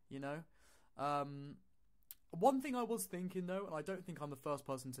 you know? One thing I was thinking though, and I don't think I'm the first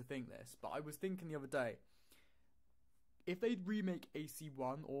person to think this, but I was thinking the other day, if they remake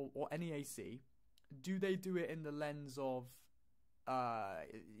AC1 or any AC, do they do it in the lens of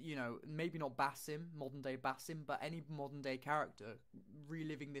maybe not Basim, modern day Basim, but any modern day character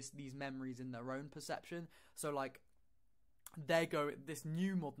reliving these memories in their own perception? So like this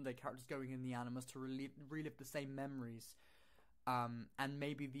new modern day character's going in the Animus to relive the same memories, and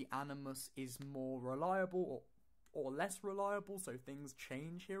maybe the Animus is more reliable or less reliable, so things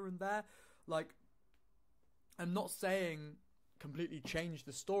change here and there. Like, I'm not saying completely change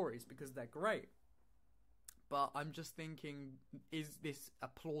the stories because they're great. But I'm just thinking, is this a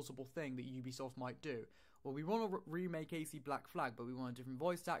plausible thing that Ubisoft might do? Well, we want to remake AC Black Flag, but we want a different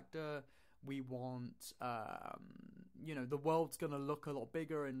voice actor. We want, you know, the world's going to look a lot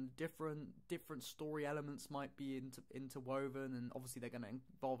bigger and different story elements might be interwoven. And obviously they're going to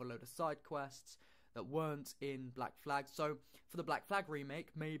involve a load of side quests that weren't in Black Flag. So for the Black Flag remake,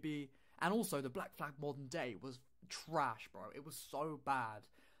 maybe... And also the Black Flag Modern Day was trash, bro. It was so bad.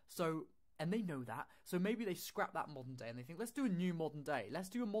 So... And they know that, so maybe they scrap that Modern Day and they think, let's do a new Modern Day. Let's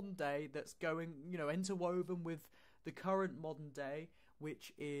do a Modern Day that's going, you know, interwoven with the current Modern Day,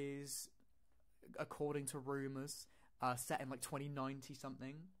 which is, according to rumours, set in like 2090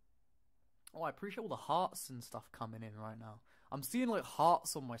 something. Oh, I appreciate all the hearts and stuff coming in right now. I'm seeing like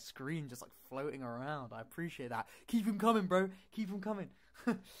hearts on my screen just like floating around. I appreciate that. Keep them coming, bro. Keep them coming.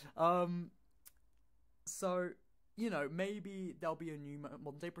 So... You know, maybe there'll be a new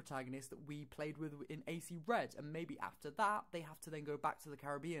modern day protagonist that we played with in AC Red, and maybe after that they have to then go back to the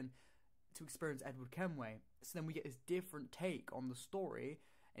Caribbean to experience Edward Kenway. So then we get this different take on the story,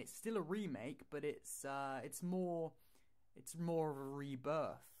 and it's still a remake, but it's more of a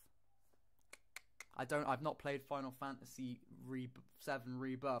rebirth. I've not played Final Fantasy VII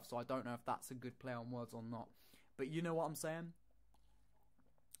Rebirth, so I don't know if that's a good play on words or not. But you know what I'm saying?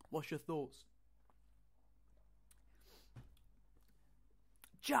 What's your thoughts?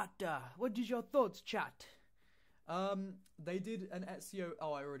 Chat, what is your thoughts, chat? They did an Ezio...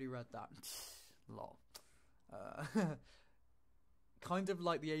 Oh, I already read that. Lol. Kind of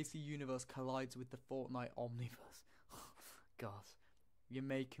like the AC universe collides with the Fortnite omniverse. God, you're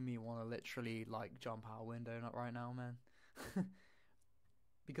making me want to literally, like, jump out a window right now, man.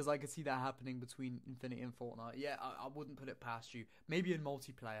 Because I could see that happening between Infinity and Fortnite. Yeah, I wouldn't put it past you. Maybe in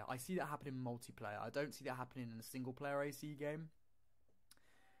multiplayer. I see that happening in multiplayer. I don't see that happening in a single-player AC game.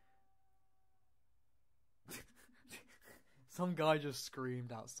 Some guy just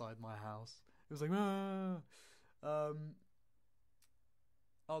screamed outside my house. It was like, ah.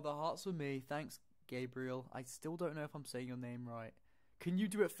 Oh, the hearts were me. Thanks, Gabriel. I still don't know if I'm saying your name right. Can you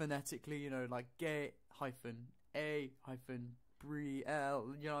do it phonetically? You know, like gay hyphen a hyphen brie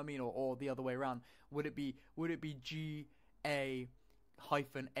l. You know what I mean, or the other way around. Would it be G A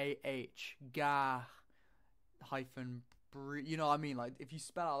hyphen A H ga hyphen brie? You know what I mean? Like if you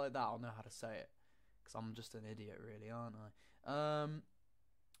spell out like that, I'll know how to say it. I'm just an idiot, really, aren't I?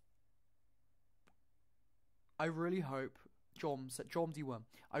 I really hope Jom D1.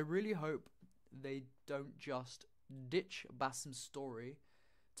 I really hope they don't just ditch Bassim's story.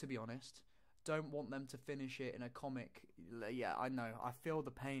 To be honest, don't want them to finish it in a comic. Yeah, I know. I feel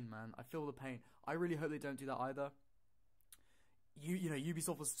the pain, man. I feel the pain. I really hope they don't do that either. You know,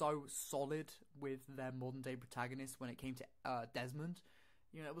 Ubisoft was so solid with their modern day protagonist when it came to Desmond.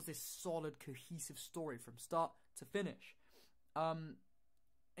 You know, it was this solid, cohesive story from start to finish. And,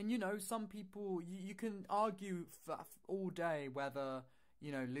 you know, some people, you can argue for all day whether,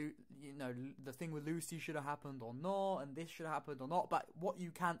 you know, the thing with Lucy should have happened or not, and this should have happened or not. But what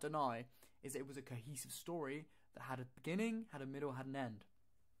you can't deny is that it was a cohesive story that had a beginning, had a middle, had an end.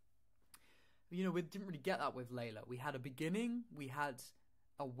 You know, we didn't really get that with Layla. We had a beginning, we had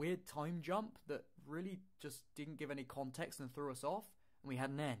a weird time jump that really just didn't give any context and threw us off. And we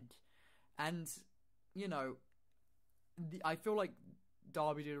had an end. And, you know, I feel like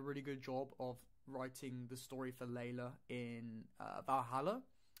Darby did a really good job of writing the story for Layla in Valhalla.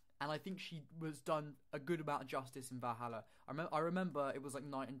 And I think she was done a good amount of justice in Valhalla. I remember it was like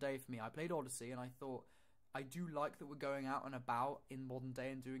night and day for me. I played Odyssey and I thought, I do like that we're going out and about in modern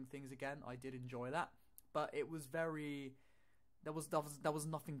day and doing things again. I did enjoy that. But it was very... There was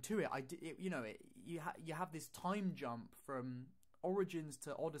nothing to it. You have this time jump from Origins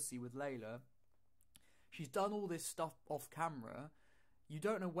to Odyssey with Layla. She's done all this stuff off camera. You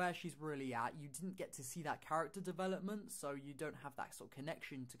don't know where she's really at. You didn't get to see that character development, so you don't have that sort of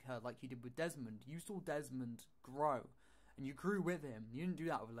connection to her like you did with Desmond. You saw Desmond grow, and you grew with him. You didn't do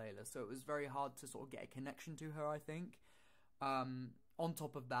that with Layla, so it was very hard to sort of get a connection to her, I think. On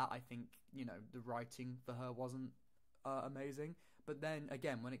top of that, I think, you know, the writing for her wasn't amazing. But then,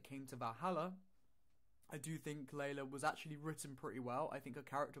 again, when it came to Valhalla, I do think Layla was actually written pretty well. I think her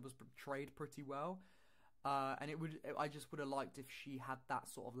character was portrayed pretty well. And I just would have liked if she had that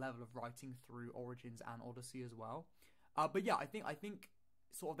sort of level of writing through Origins and Odyssey as well. But yeah, I think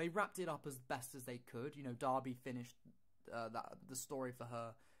sort of they wrapped it up as best as they could. You know, Darby finished the story for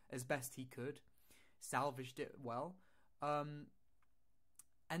her as best he could, salvaged it well. And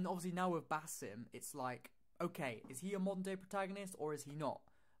obviously now with Basim, it's like, okay, is he a modern day protagonist or is he not?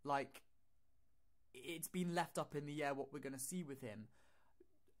 Like, it's been left up in the air what we're going to see with him.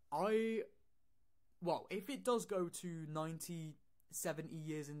 Well, if it does go to 90, 70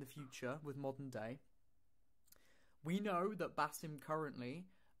 years in the future with modern day, we know that Basim currently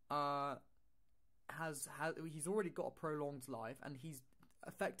he's already got a prolonged life, and he's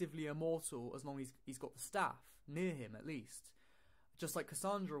effectively immortal as long as he's got the staff near him, at least, just like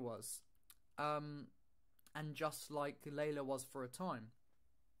Cassandra was, and just like Layla was for a time.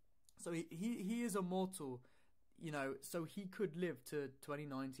 So he is immortal, you know, so he could live to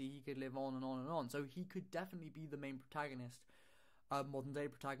 2090, he could live on and on and on, so he could definitely be the main protagonist, modern day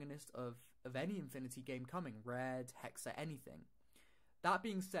protagonist of any Infinity game coming, Red, Hexa, anything. That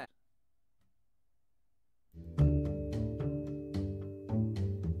being said,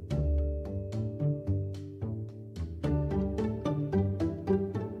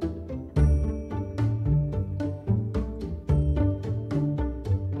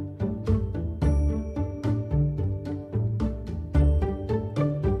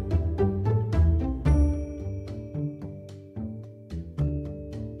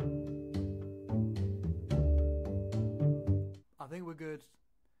 I think we're good.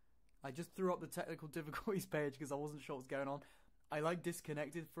 I just threw up the technical difficulties page because I wasn't sure what's going on. I like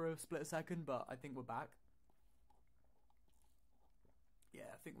disconnected for a split second, but I think we're back. Yeah,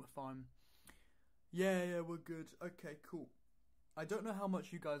 I think we're fine. Yeah, we're good. Okay, cool. I don't know how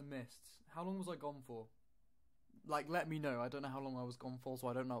much you guys missed. How long was I gone for? Like, let me know. I don't know how long I was gone for, so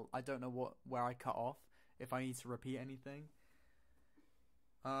I don't know where I cut off. If I need to repeat anything.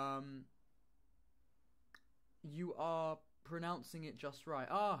 You are pronouncing it just right.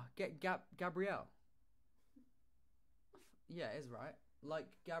 Gabrielle. Yeah, it is right. Like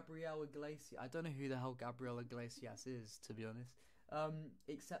Gabrielle Iglesias. I don't know who the hell Gabrielle Iglesias is, to be honest.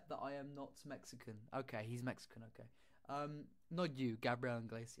 Except that I am not Mexican. Okay, he's Mexican, okay. Not you, Gabrielle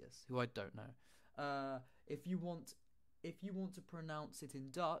Iglesias, who I don't know. If you want to pronounce it in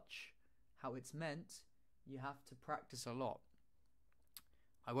Dutch, how it's meant, you have to practice a lot.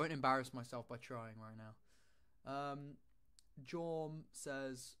 I won't embarrass myself by trying right now. Jorm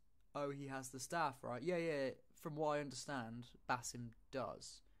says, oh, he has the staff, right? Yeah, from what I understand, Basim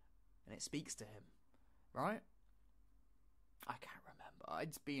does. And it speaks to him, right? I can't remember.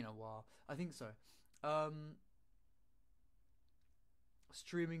 It's been a while. I think so.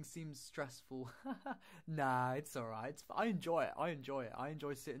 Streaming seems stressful. Nah, it's alright. I enjoy it. I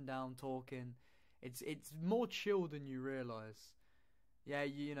enjoy sitting down, talking. It's more chill than you realise. Yeah,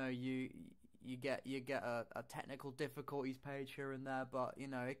 you know, you get a technical difficulties page here and there, but you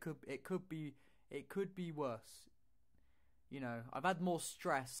know, it could be worse. You know, I've had more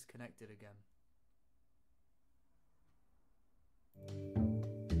stress connected again.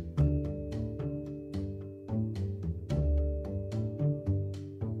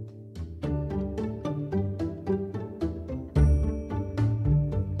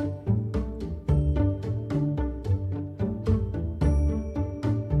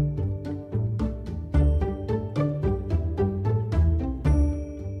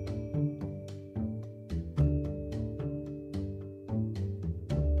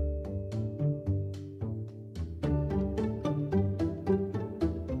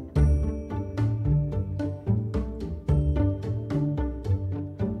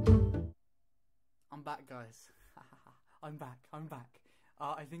 Guys, I'm back.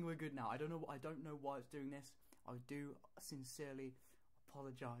 I think we're good now. I don't know why it's doing this. I do sincerely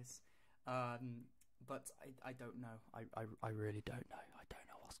apologize, but I don't know. I really don't know. I don't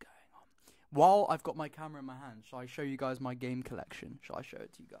know what's going on. While I've got my camera in my hand, shall I show you guys my game collection? Shall I show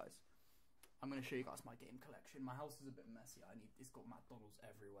it to you guys? I'm gonna show you guys my game collection. My house is a bit messy. It's got McDonald's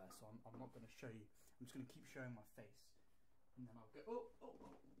everywhere, so I'm not gonna show you. I'm just gonna keep showing my face, and then I'll go. Oh.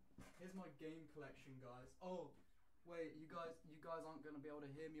 Here's my game collection, guys. Oh, wait, you guys aren't gonna be able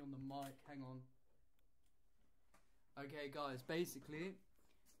to hear me on the mic. Hang on. Okay, guys. Basically,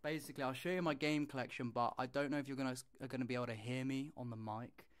 I'll show you my game collection, but I don't know if you're gonna be able to hear me on the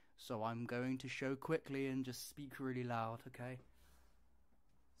mic. So I'm going to show quickly and just speak really loud. Okay.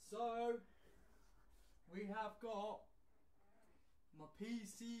 So we have got my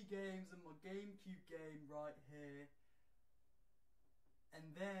PC games and my GameCube game right here.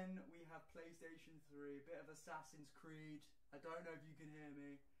 And then we have PlayStation 3, a bit of Assassin's Creed. I don't know if you can hear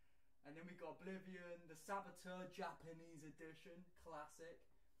me. And then we got Oblivion, the Saboteur Japanese edition, classic.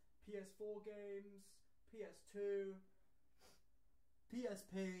 PS4 games, PS2,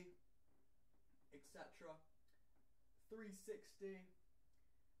 PSP, etc. 360,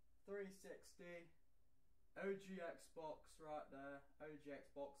 OG Xbox right there, OG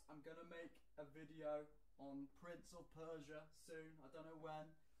Xbox. I'm gonna make a video on Prince of Persia soon. I don't know when.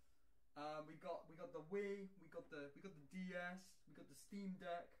 We got the Wii, we got the DS, we got the Steam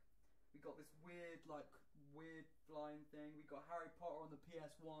Deck, we got this weird flying thing. We got Harry Potter on the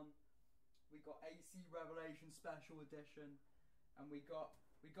PS1. We got AC Revelation Special Edition, and we got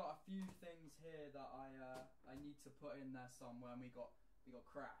a few things here that I need to put in there somewhere. And we got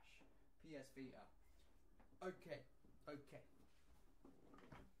Crash, PS Vita. Okay.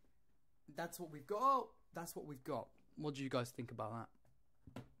 That's what we've got. That's what we've got. What do you guys think about that?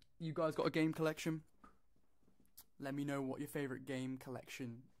 You guys got a game collection? Let me know what your favorite game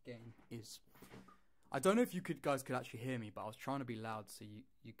collection game is. I don't know if you guys could actually hear me, but I was trying to be loud so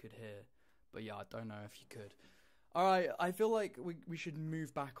you could hear. But yeah, I don't know if you could. Alright, I feel like we should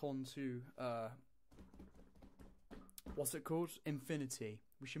move back on to what's it called? Infinity.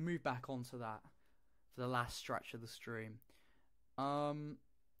 We should move back onto that for the last stretch of the stream. I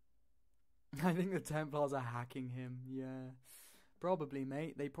think the Templars are hacking him. Yeah, probably,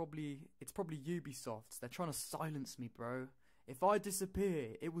 mate. It's probably Ubisoft. They're trying to silence me, bro. If I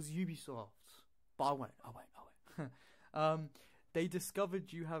disappear, it was Ubisoft. But I won't. They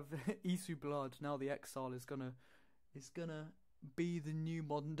discovered you have Isu blood. Now the exile is gonna be the new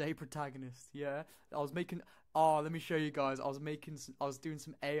modern day protagonist. Yeah, I was making. Oh, let me show you guys. I was doing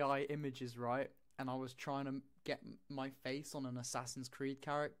some AI images, right? And I was trying to get my face on an Assassin's Creed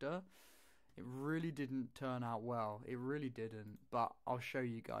character. It really didn't turn out well. It really didn't. But I'll show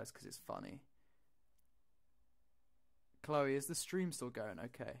you guys because it's funny. Chloe, is the stream still going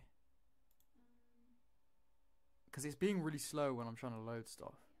okay? Because it's being really slow when I'm trying to load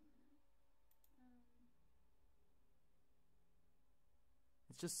stuff.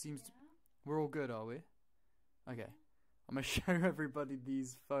 It just seems to... We're all good, are we? Okay. I'm going to show everybody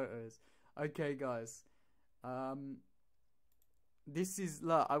these photos. Okay, guys. This is...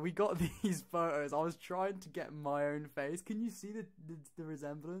 Look, we got these photos. I was trying to get my own face. Can you see the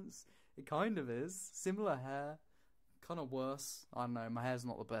resemblance? It kind of is. Similar hair. Kind of worse. I don't know. My hair's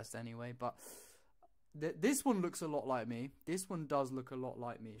not the best anyway, but... This one looks a lot like me. This one does look a lot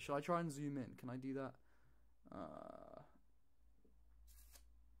like me. Should I try and zoom in? Can I do that?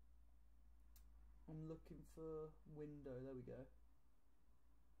 I'm looking for window. There we go.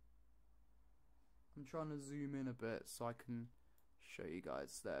 I'm trying to zoom in a bit so I can show you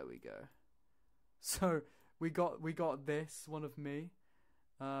guys. There we go. So we got this one of me.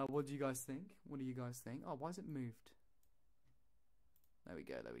 What do you guys think? What do you guys think? Oh, why has it moved? There we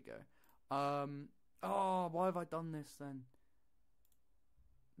go. There we go. Oh, why have I done this then?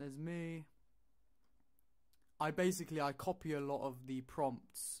 There's me. I copy a lot of the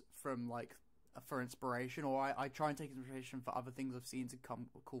prompts from like for inspiration, or I try and take inspiration for other things I've seen to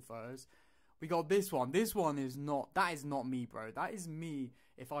come cool photos. We got this one. This one is not. That is not me, bro. That is me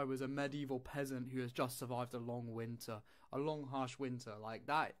if I was a medieval peasant who has just survived a long winter, a long harsh winter like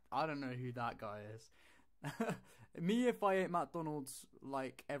that. I don't know who that guy is. Me if I ate McDonald's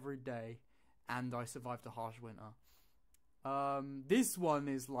like every day. And I survived a harsh winter. This one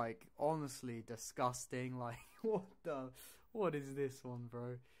is like honestly disgusting. Like what is this one,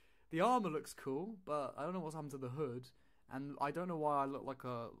 bro? The armor looks cool, but I don't know what's happened to the hood, and I don't know why I look like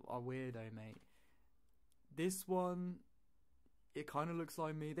a weirdo, mate. This one, it kind of looks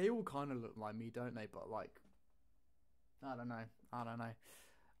like me. They all kind of look like me, don't they? But like, I don't know.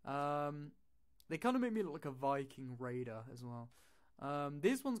 They kind of make me look like a Viking raider as well.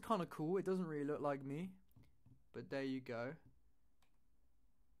 This one's kind of cool. It doesn't really look like me, but there you go.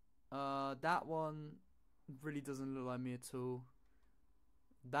 That one really doesn't look like me at all.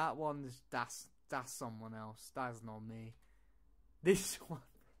 That one is that's someone else. That's not me. This one,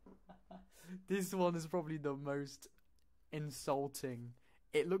 this one is probably the most insulting.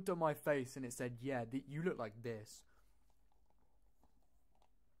 It looked at my face and it said, "Yeah, you look like this."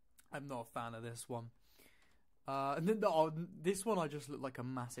 I'm not a fan of this one. And then this one I just look like a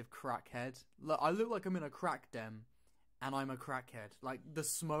massive crackhead. Look, I look like I'm in a crack den, and I'm a crackhead. Like the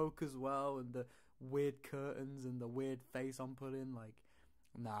smoke as well, and the weird curtains, and the weird face I'm putting. Like,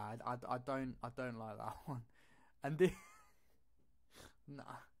 nah, I don't like that one. And nah,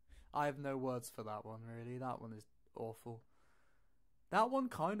 I have no words for that one. Really, that one is awful. That one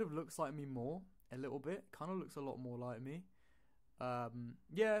kind of looks like me more, a little bit. Kind of looks a lot more like me.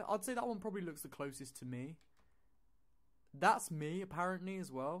 Yeah, I'd say that one probably looks the closest to me. That's me, apparently,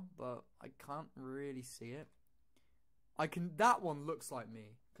 as well, but I can't really see it. That one looks like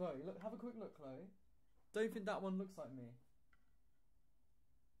me. Chloe, look, have a quick look, Chloe. Don't you think that one looks like me?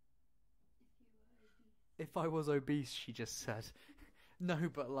 If I was obese, she just said. No,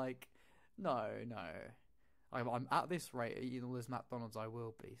 but like, no. I'm at this rate, eating all this McDonald's, I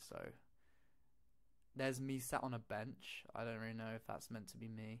will be, so. There's me sat on a bench. I don't really know if that's meant to be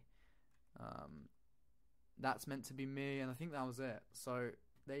me. That's meant to be me, and I think that was it. So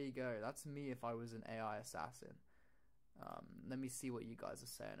there you go. That's me if I was an AI assassin. Let me see what you guys are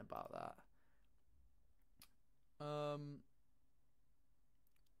saying about that.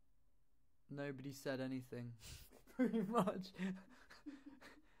 Nobody said anything, pretty much.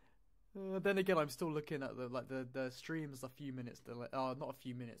 Then again, I'm still looking at the stream's a few minutes delay. Oh, not a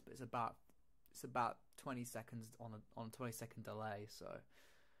few minutes, but it's about 20 seconds on a 20-second delay. So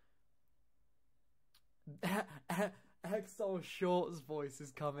Exile Short's voice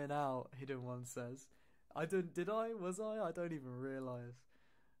is coming out. Hidden One says, "I don't. Did I? Was I? I don't even realize.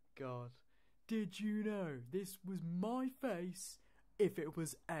 God, did you know this was my face if it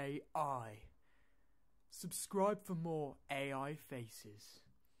was AI? Subscribe for more AI faces."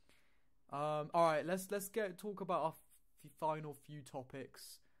 All right, let's talk about our final few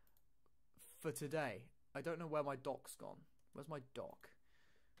topics for today. I don't know where my doc's gone. Where's my doc?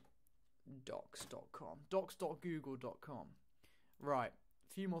 Docs.com. Docs.google.com. Right,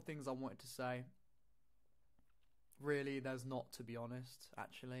 a few more things I wanted to say. Really, there's not, to be honest,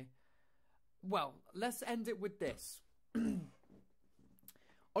 actually. Well, let's end it with this.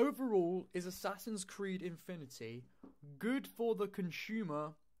 Overall, is Assassin's Creed Infinity good for the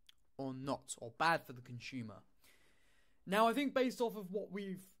consumer or not, or bad for the consumer? Now, I think based off of what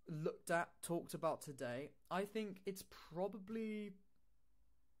we've talked about today, I think it's probably...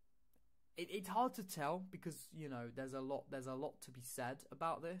 It's hard to tell because, you know, there's a lot to be said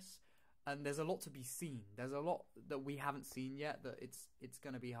about this, and there's a lot to be seen. There's a lot that we haven't seen yet that it's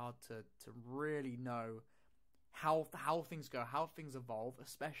going to be hard to really know how things go, how things evolve,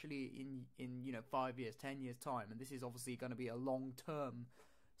 especially in 5 years, 10 years time. And this is obviously going to be a long-term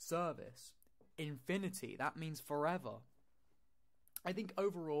service. Infinity, that means forever. I think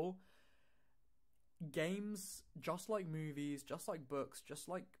overall, games, just like movies, just like books, just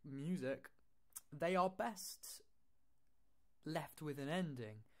like music, they are best left with an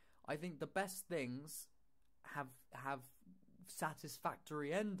ending. I think the best things have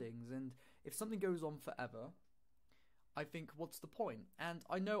satisfactory endings, and if something goes on forever, I think what's the point? And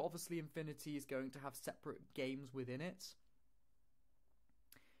I know obviously Infinity is going to have separate games within it.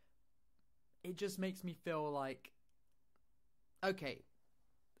 It just makes me feel like, okay,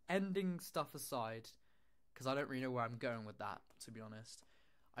 ending stuff aside, because I don't really know where I'm going with that, to be honest.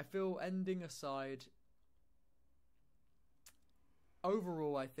 I feel ending aside,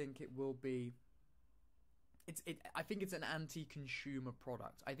 overall, I think it will be. I think it's an anti-consumer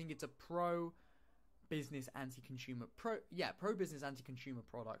product. I think it's a pro-business anti-consumer pro-business anti-consumer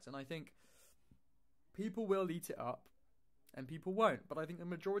product, and I think people will eat it up, and people won't. But I think the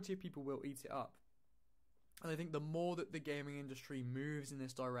majority of people will eat it up. And I think the more that the gaming industry moves in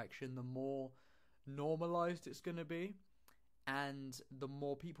this direction, the more normalized it's going to be. And the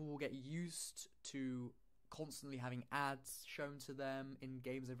more people will get used to constantly having ads shown to them in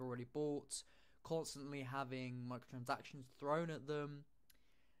games they've already bought, constantly having microtransactions thrown at them.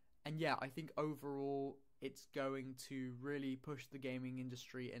 And yeah, I think overall it's going to really push the gaming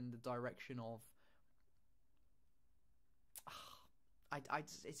industry in the direction of... I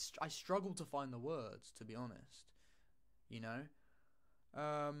struggle to find the words, to be honest. You know?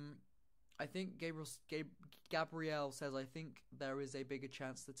 I think Gabrielle says, I think there is a bigger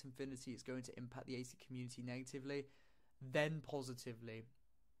chance that Infinity is going to impact the AC community negatively than positively.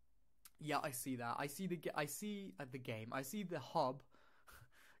 Yeah, I see that. I see the game. I see the hub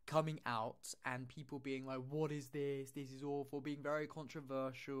coming out and people being like, what is this? This is awful, being very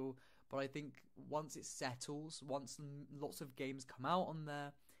controversial. But I think once it settles, once lots of games come out on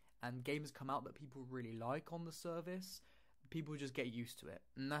there, and games come out that people really like on the service, people just get used to it.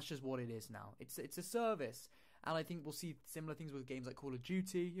 And that's just what it is now. It's a service. And I think we'll see similar things with games like Call of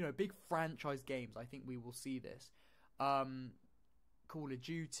Duty. You know, big franchise games. I think we will see this. Call of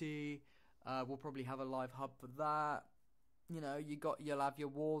Duty. We'll probably have a live hub for that. You know, you'll have your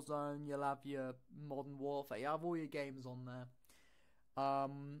Warzone. You'll have your Modern Warfare. You have all your games on there.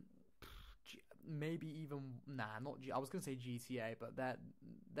 Maybe even I was gonna say GTA, but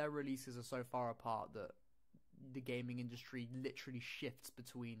their releases are so far apart that the gaming industry literally shifts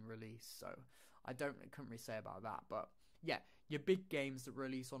between release. So I couldn't really say about that. But yeah, your big games that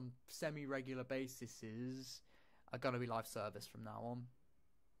release on semi-regular bases are gonna be live service from now on,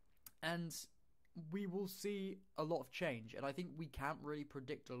 and we will see a lot of change. And I think we can't really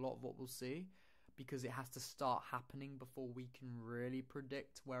predict a lot of what we'll see, because it has to start happening before we can really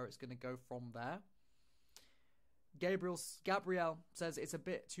predict where it's going to go from there. Gabrielle says it's a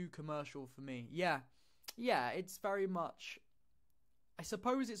bit too commercial for me. Yeah, it's very much. I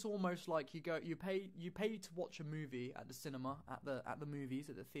suppose it's almost like you pay to watch a movie at the cinema, at the movies,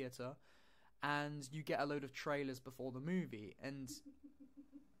 at the theater, and you get a load of trailers before the movie. And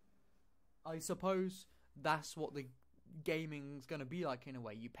I suppose that's what the gaming's going to be like in a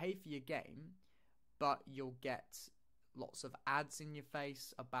way. You pay for your game, but you'll get lots of ads in your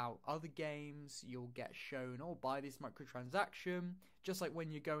face about other games. You'll get shown, oh, buy this microtransaction. Just like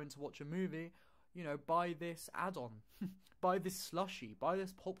when you go in to watch a movie, you know, buy this add-on, buy this slushy, buy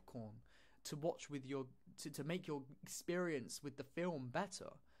this popcorn to watch with your, to make your experience with the film better.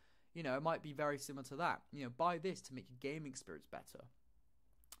 You know, it might be very similar to that. You know, buy this to make your gaming experience better.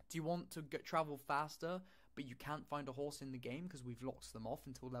 Do you want to travel faster, but you can't find a horse in the game because we've locked them off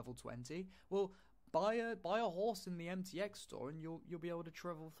until level 20? Well, buy a horse in the MTX store, and you'll be able to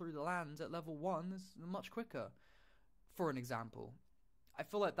travel through the land at level 1 much quicker. For an example, I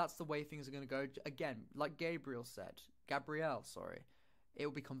feel like that's the way things are going to go. Again, like Gabrielle, sorry, it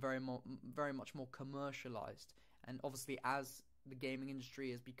will become very much more commercialized, and obviously as the gaming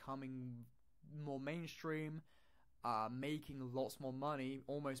industry is becoming more mainstream, making lots more money,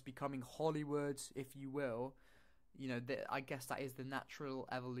 almost becoming Hollywood, if you will. You know, I guess that is the natural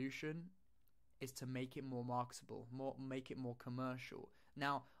evolution, is to make it more marketable, make it more commercial.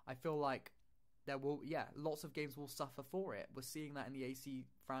 Now, I feel like there will, lots of games will suffer for it. We're seeing that in the AC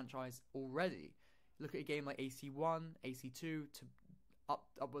franchise already. Look at a game like AC1, AC2, to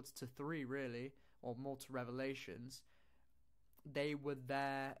upwards to 3, really, or more to Revelations. They were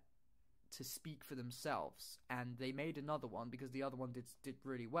there to speak for themselves, and they made another one because the other one did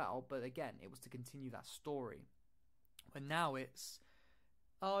really well, but again, it was to continue that story. And now it's,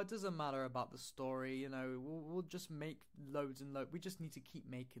 it doesn't matter about the story, you know, we'll just make loads and loads. We just need to keep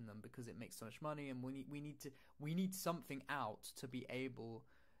making them because it makes so much money, and we need something out to be able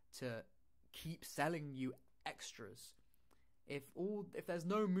to keep selling you extras. If there's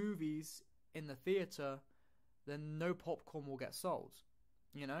no movies in the theater, then no popcorn will get sold,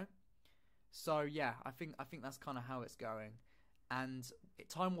 you know? So yeah, I think that's kind of how it's going, and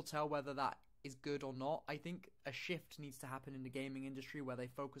time will tell whether that is good or not. I think a shift needs to happen in the gaming industry where they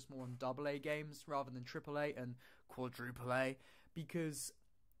focus more on AA games rather than AAA and quadruple A, because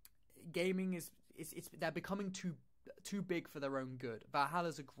gaming they're becoming too big for their own good.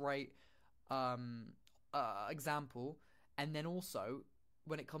 Valhalla's a great example, and then also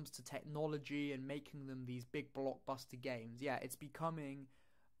when it comes to technology and making them these big blockbuster games, it's becoming,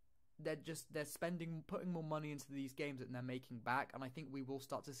 they're putting more money into these games than they're making back, and I think we will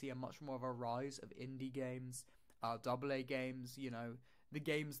start to see a much more of a rise of indie games, AA games, you know, the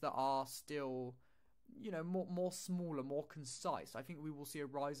games that are still, you know, more smaller, more concise. I think we will see a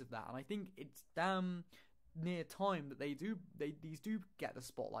rise of that, and I think it's damn near time that these do get the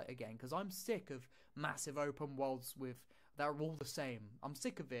spotlight again, because I'm sick of massive open worlds that are all the same. I'm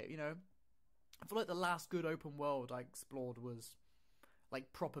sick of it, you know. I feel like the last good open world I explored was,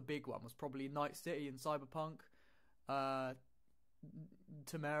 like, proper big one, was probably Night City in Cyberpunk,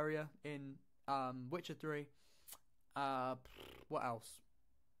 Temeria in Witcher 3. What else?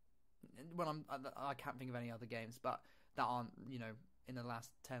 I can't think of any other games, but that aren't, you know, in the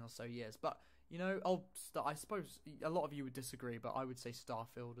last 10 or so years. But, you know, I suppose a lot of you would disagree, but I would say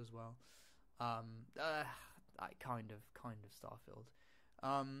Starfield as well. Kind of Starfield.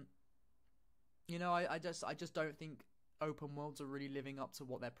 You know, I just don't think open worlds are really living up to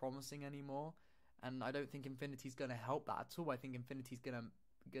what they're promising anymore, and I don't think Infinity's going to help that at all. I think Infinity's gonna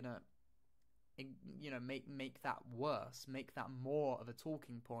you know, make that worse, make that more of a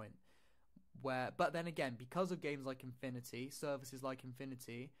talking point. But then again, because of games like Infinity, services like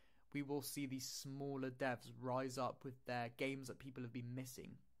Infinity, we will see these smaller devs rise up with their games that people have been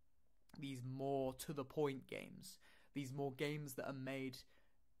missing. These more to the point games, these more games that are made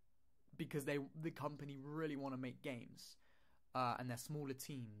because the company really want to make games, and they're smaller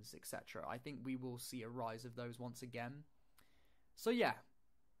teams, etc. I think we will see a rise of those once again. So yeah,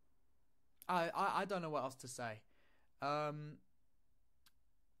 I don't know what else to say. Well,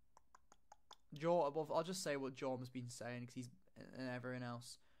 I'll just say what Jorm has been saying, because and everyone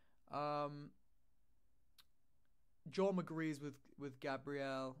else. Jorm agrees with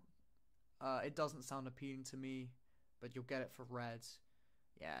Gabrielle. It doesn't sound appealing to me, but you'll get it for red.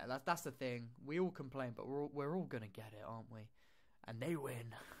 Yeah, that's the thing. We all complain, but we're all gonna get it, aren't we? And they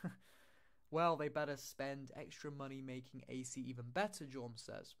win. Well, they better spend extra money making AC even better, Jorm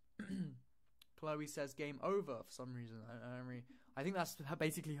says. Chloe says game over for some reason. I think that's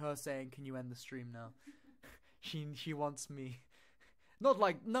basically her saying, "Can you end the stream now?" She wants me. Not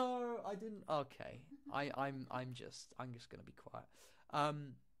like, no, I didn't. Okay, I'm just gonna be quiet.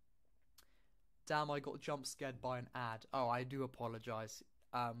 Damn, I got jump scared by an ad. Oh, I do apologize.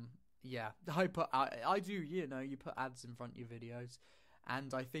 Yeah, I do, you know, you put ads in front of your videos,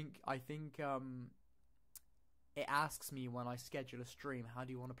 And I think it asks me when I schedule a stream, how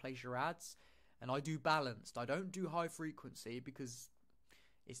do you want to place your ads? And I do balanced. I don't do high frequency because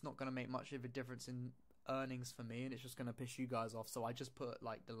it's not going to make much of a difference in earnings for me, and it's just going to piss you guys off. So I just put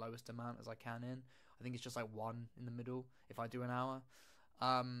like the lowest amount as I can in. I think it's just like 1 in the middle if I do an hour.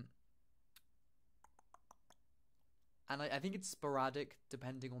 And I think it's sporadic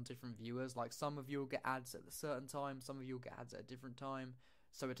depending on different viewers. Like some of you will get ads at a certain time, some of you will get ads at a different time,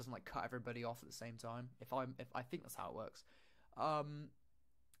 so it doesn't like cut everybody off at the same time. If I think that's how it works.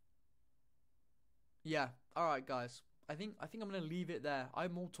 Yeah. All right, guys. I think I'm gonna leave it there.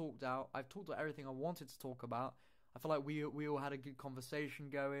 I'm all talked out. I've talked about everything I wanted to talk about. I feel like we all had a good conversation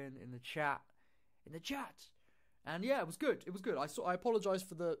going in the chat. And yeah, it was good. I apologise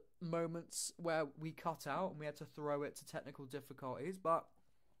for the moments where we cut out and we had to throw it to technical difficulties, but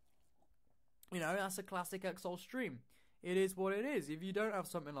you know, that's a classic Exile stream. It is what it is. If you don't have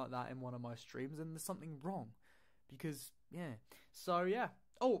something like that in one of my streams, then there's something wrong. Because yeah. So yeah.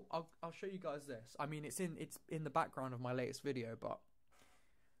 Oh, I'll show you guys this. I mean, it's in the background of my latest video, but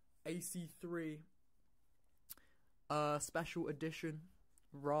AC3 special edition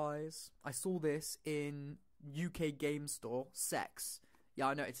Rise. I saw this in UK Game Store, Sex. Yeah,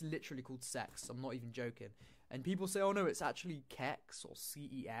 I know, it's literally called Sex. I'm not even joking. And people say, oh no, it's actually Kex or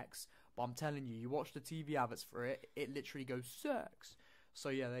CEX. But I'm telling you, you watch the TV adverts for it, it literally goes Sex. So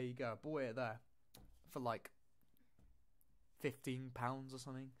yeah, there you go. Bought it there for like £15 or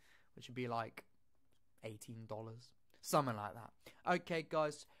something, which would be like $18, something like that. Okay,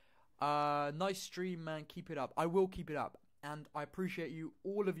 guys, nice stream, man. Keep it up. I will keep it up, and I appreciate you,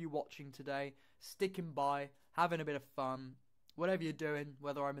 all of you watching today, sticking by, having a bit of fun, whatever you're doing,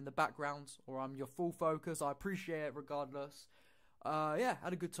 whether I'm in the background or I'm your full focus. I appreciate it regardless. Yeah,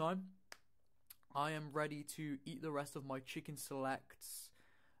 had a good time. I am ready to eat the rest of my chicken selects,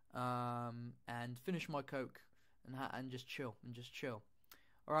 and finish my Coke. And just chill,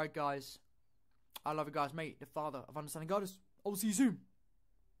 Alright, guys. I love you guys, mate. The father of understanding God is. I'll see you soon.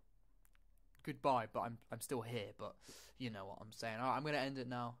 Goodbye, but I'm still here, but you know what I'm saying. Alright, I'm gonna end it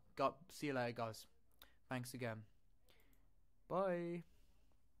now. See you later, guys. Thanks again. Bye.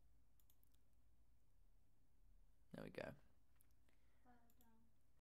 There we go.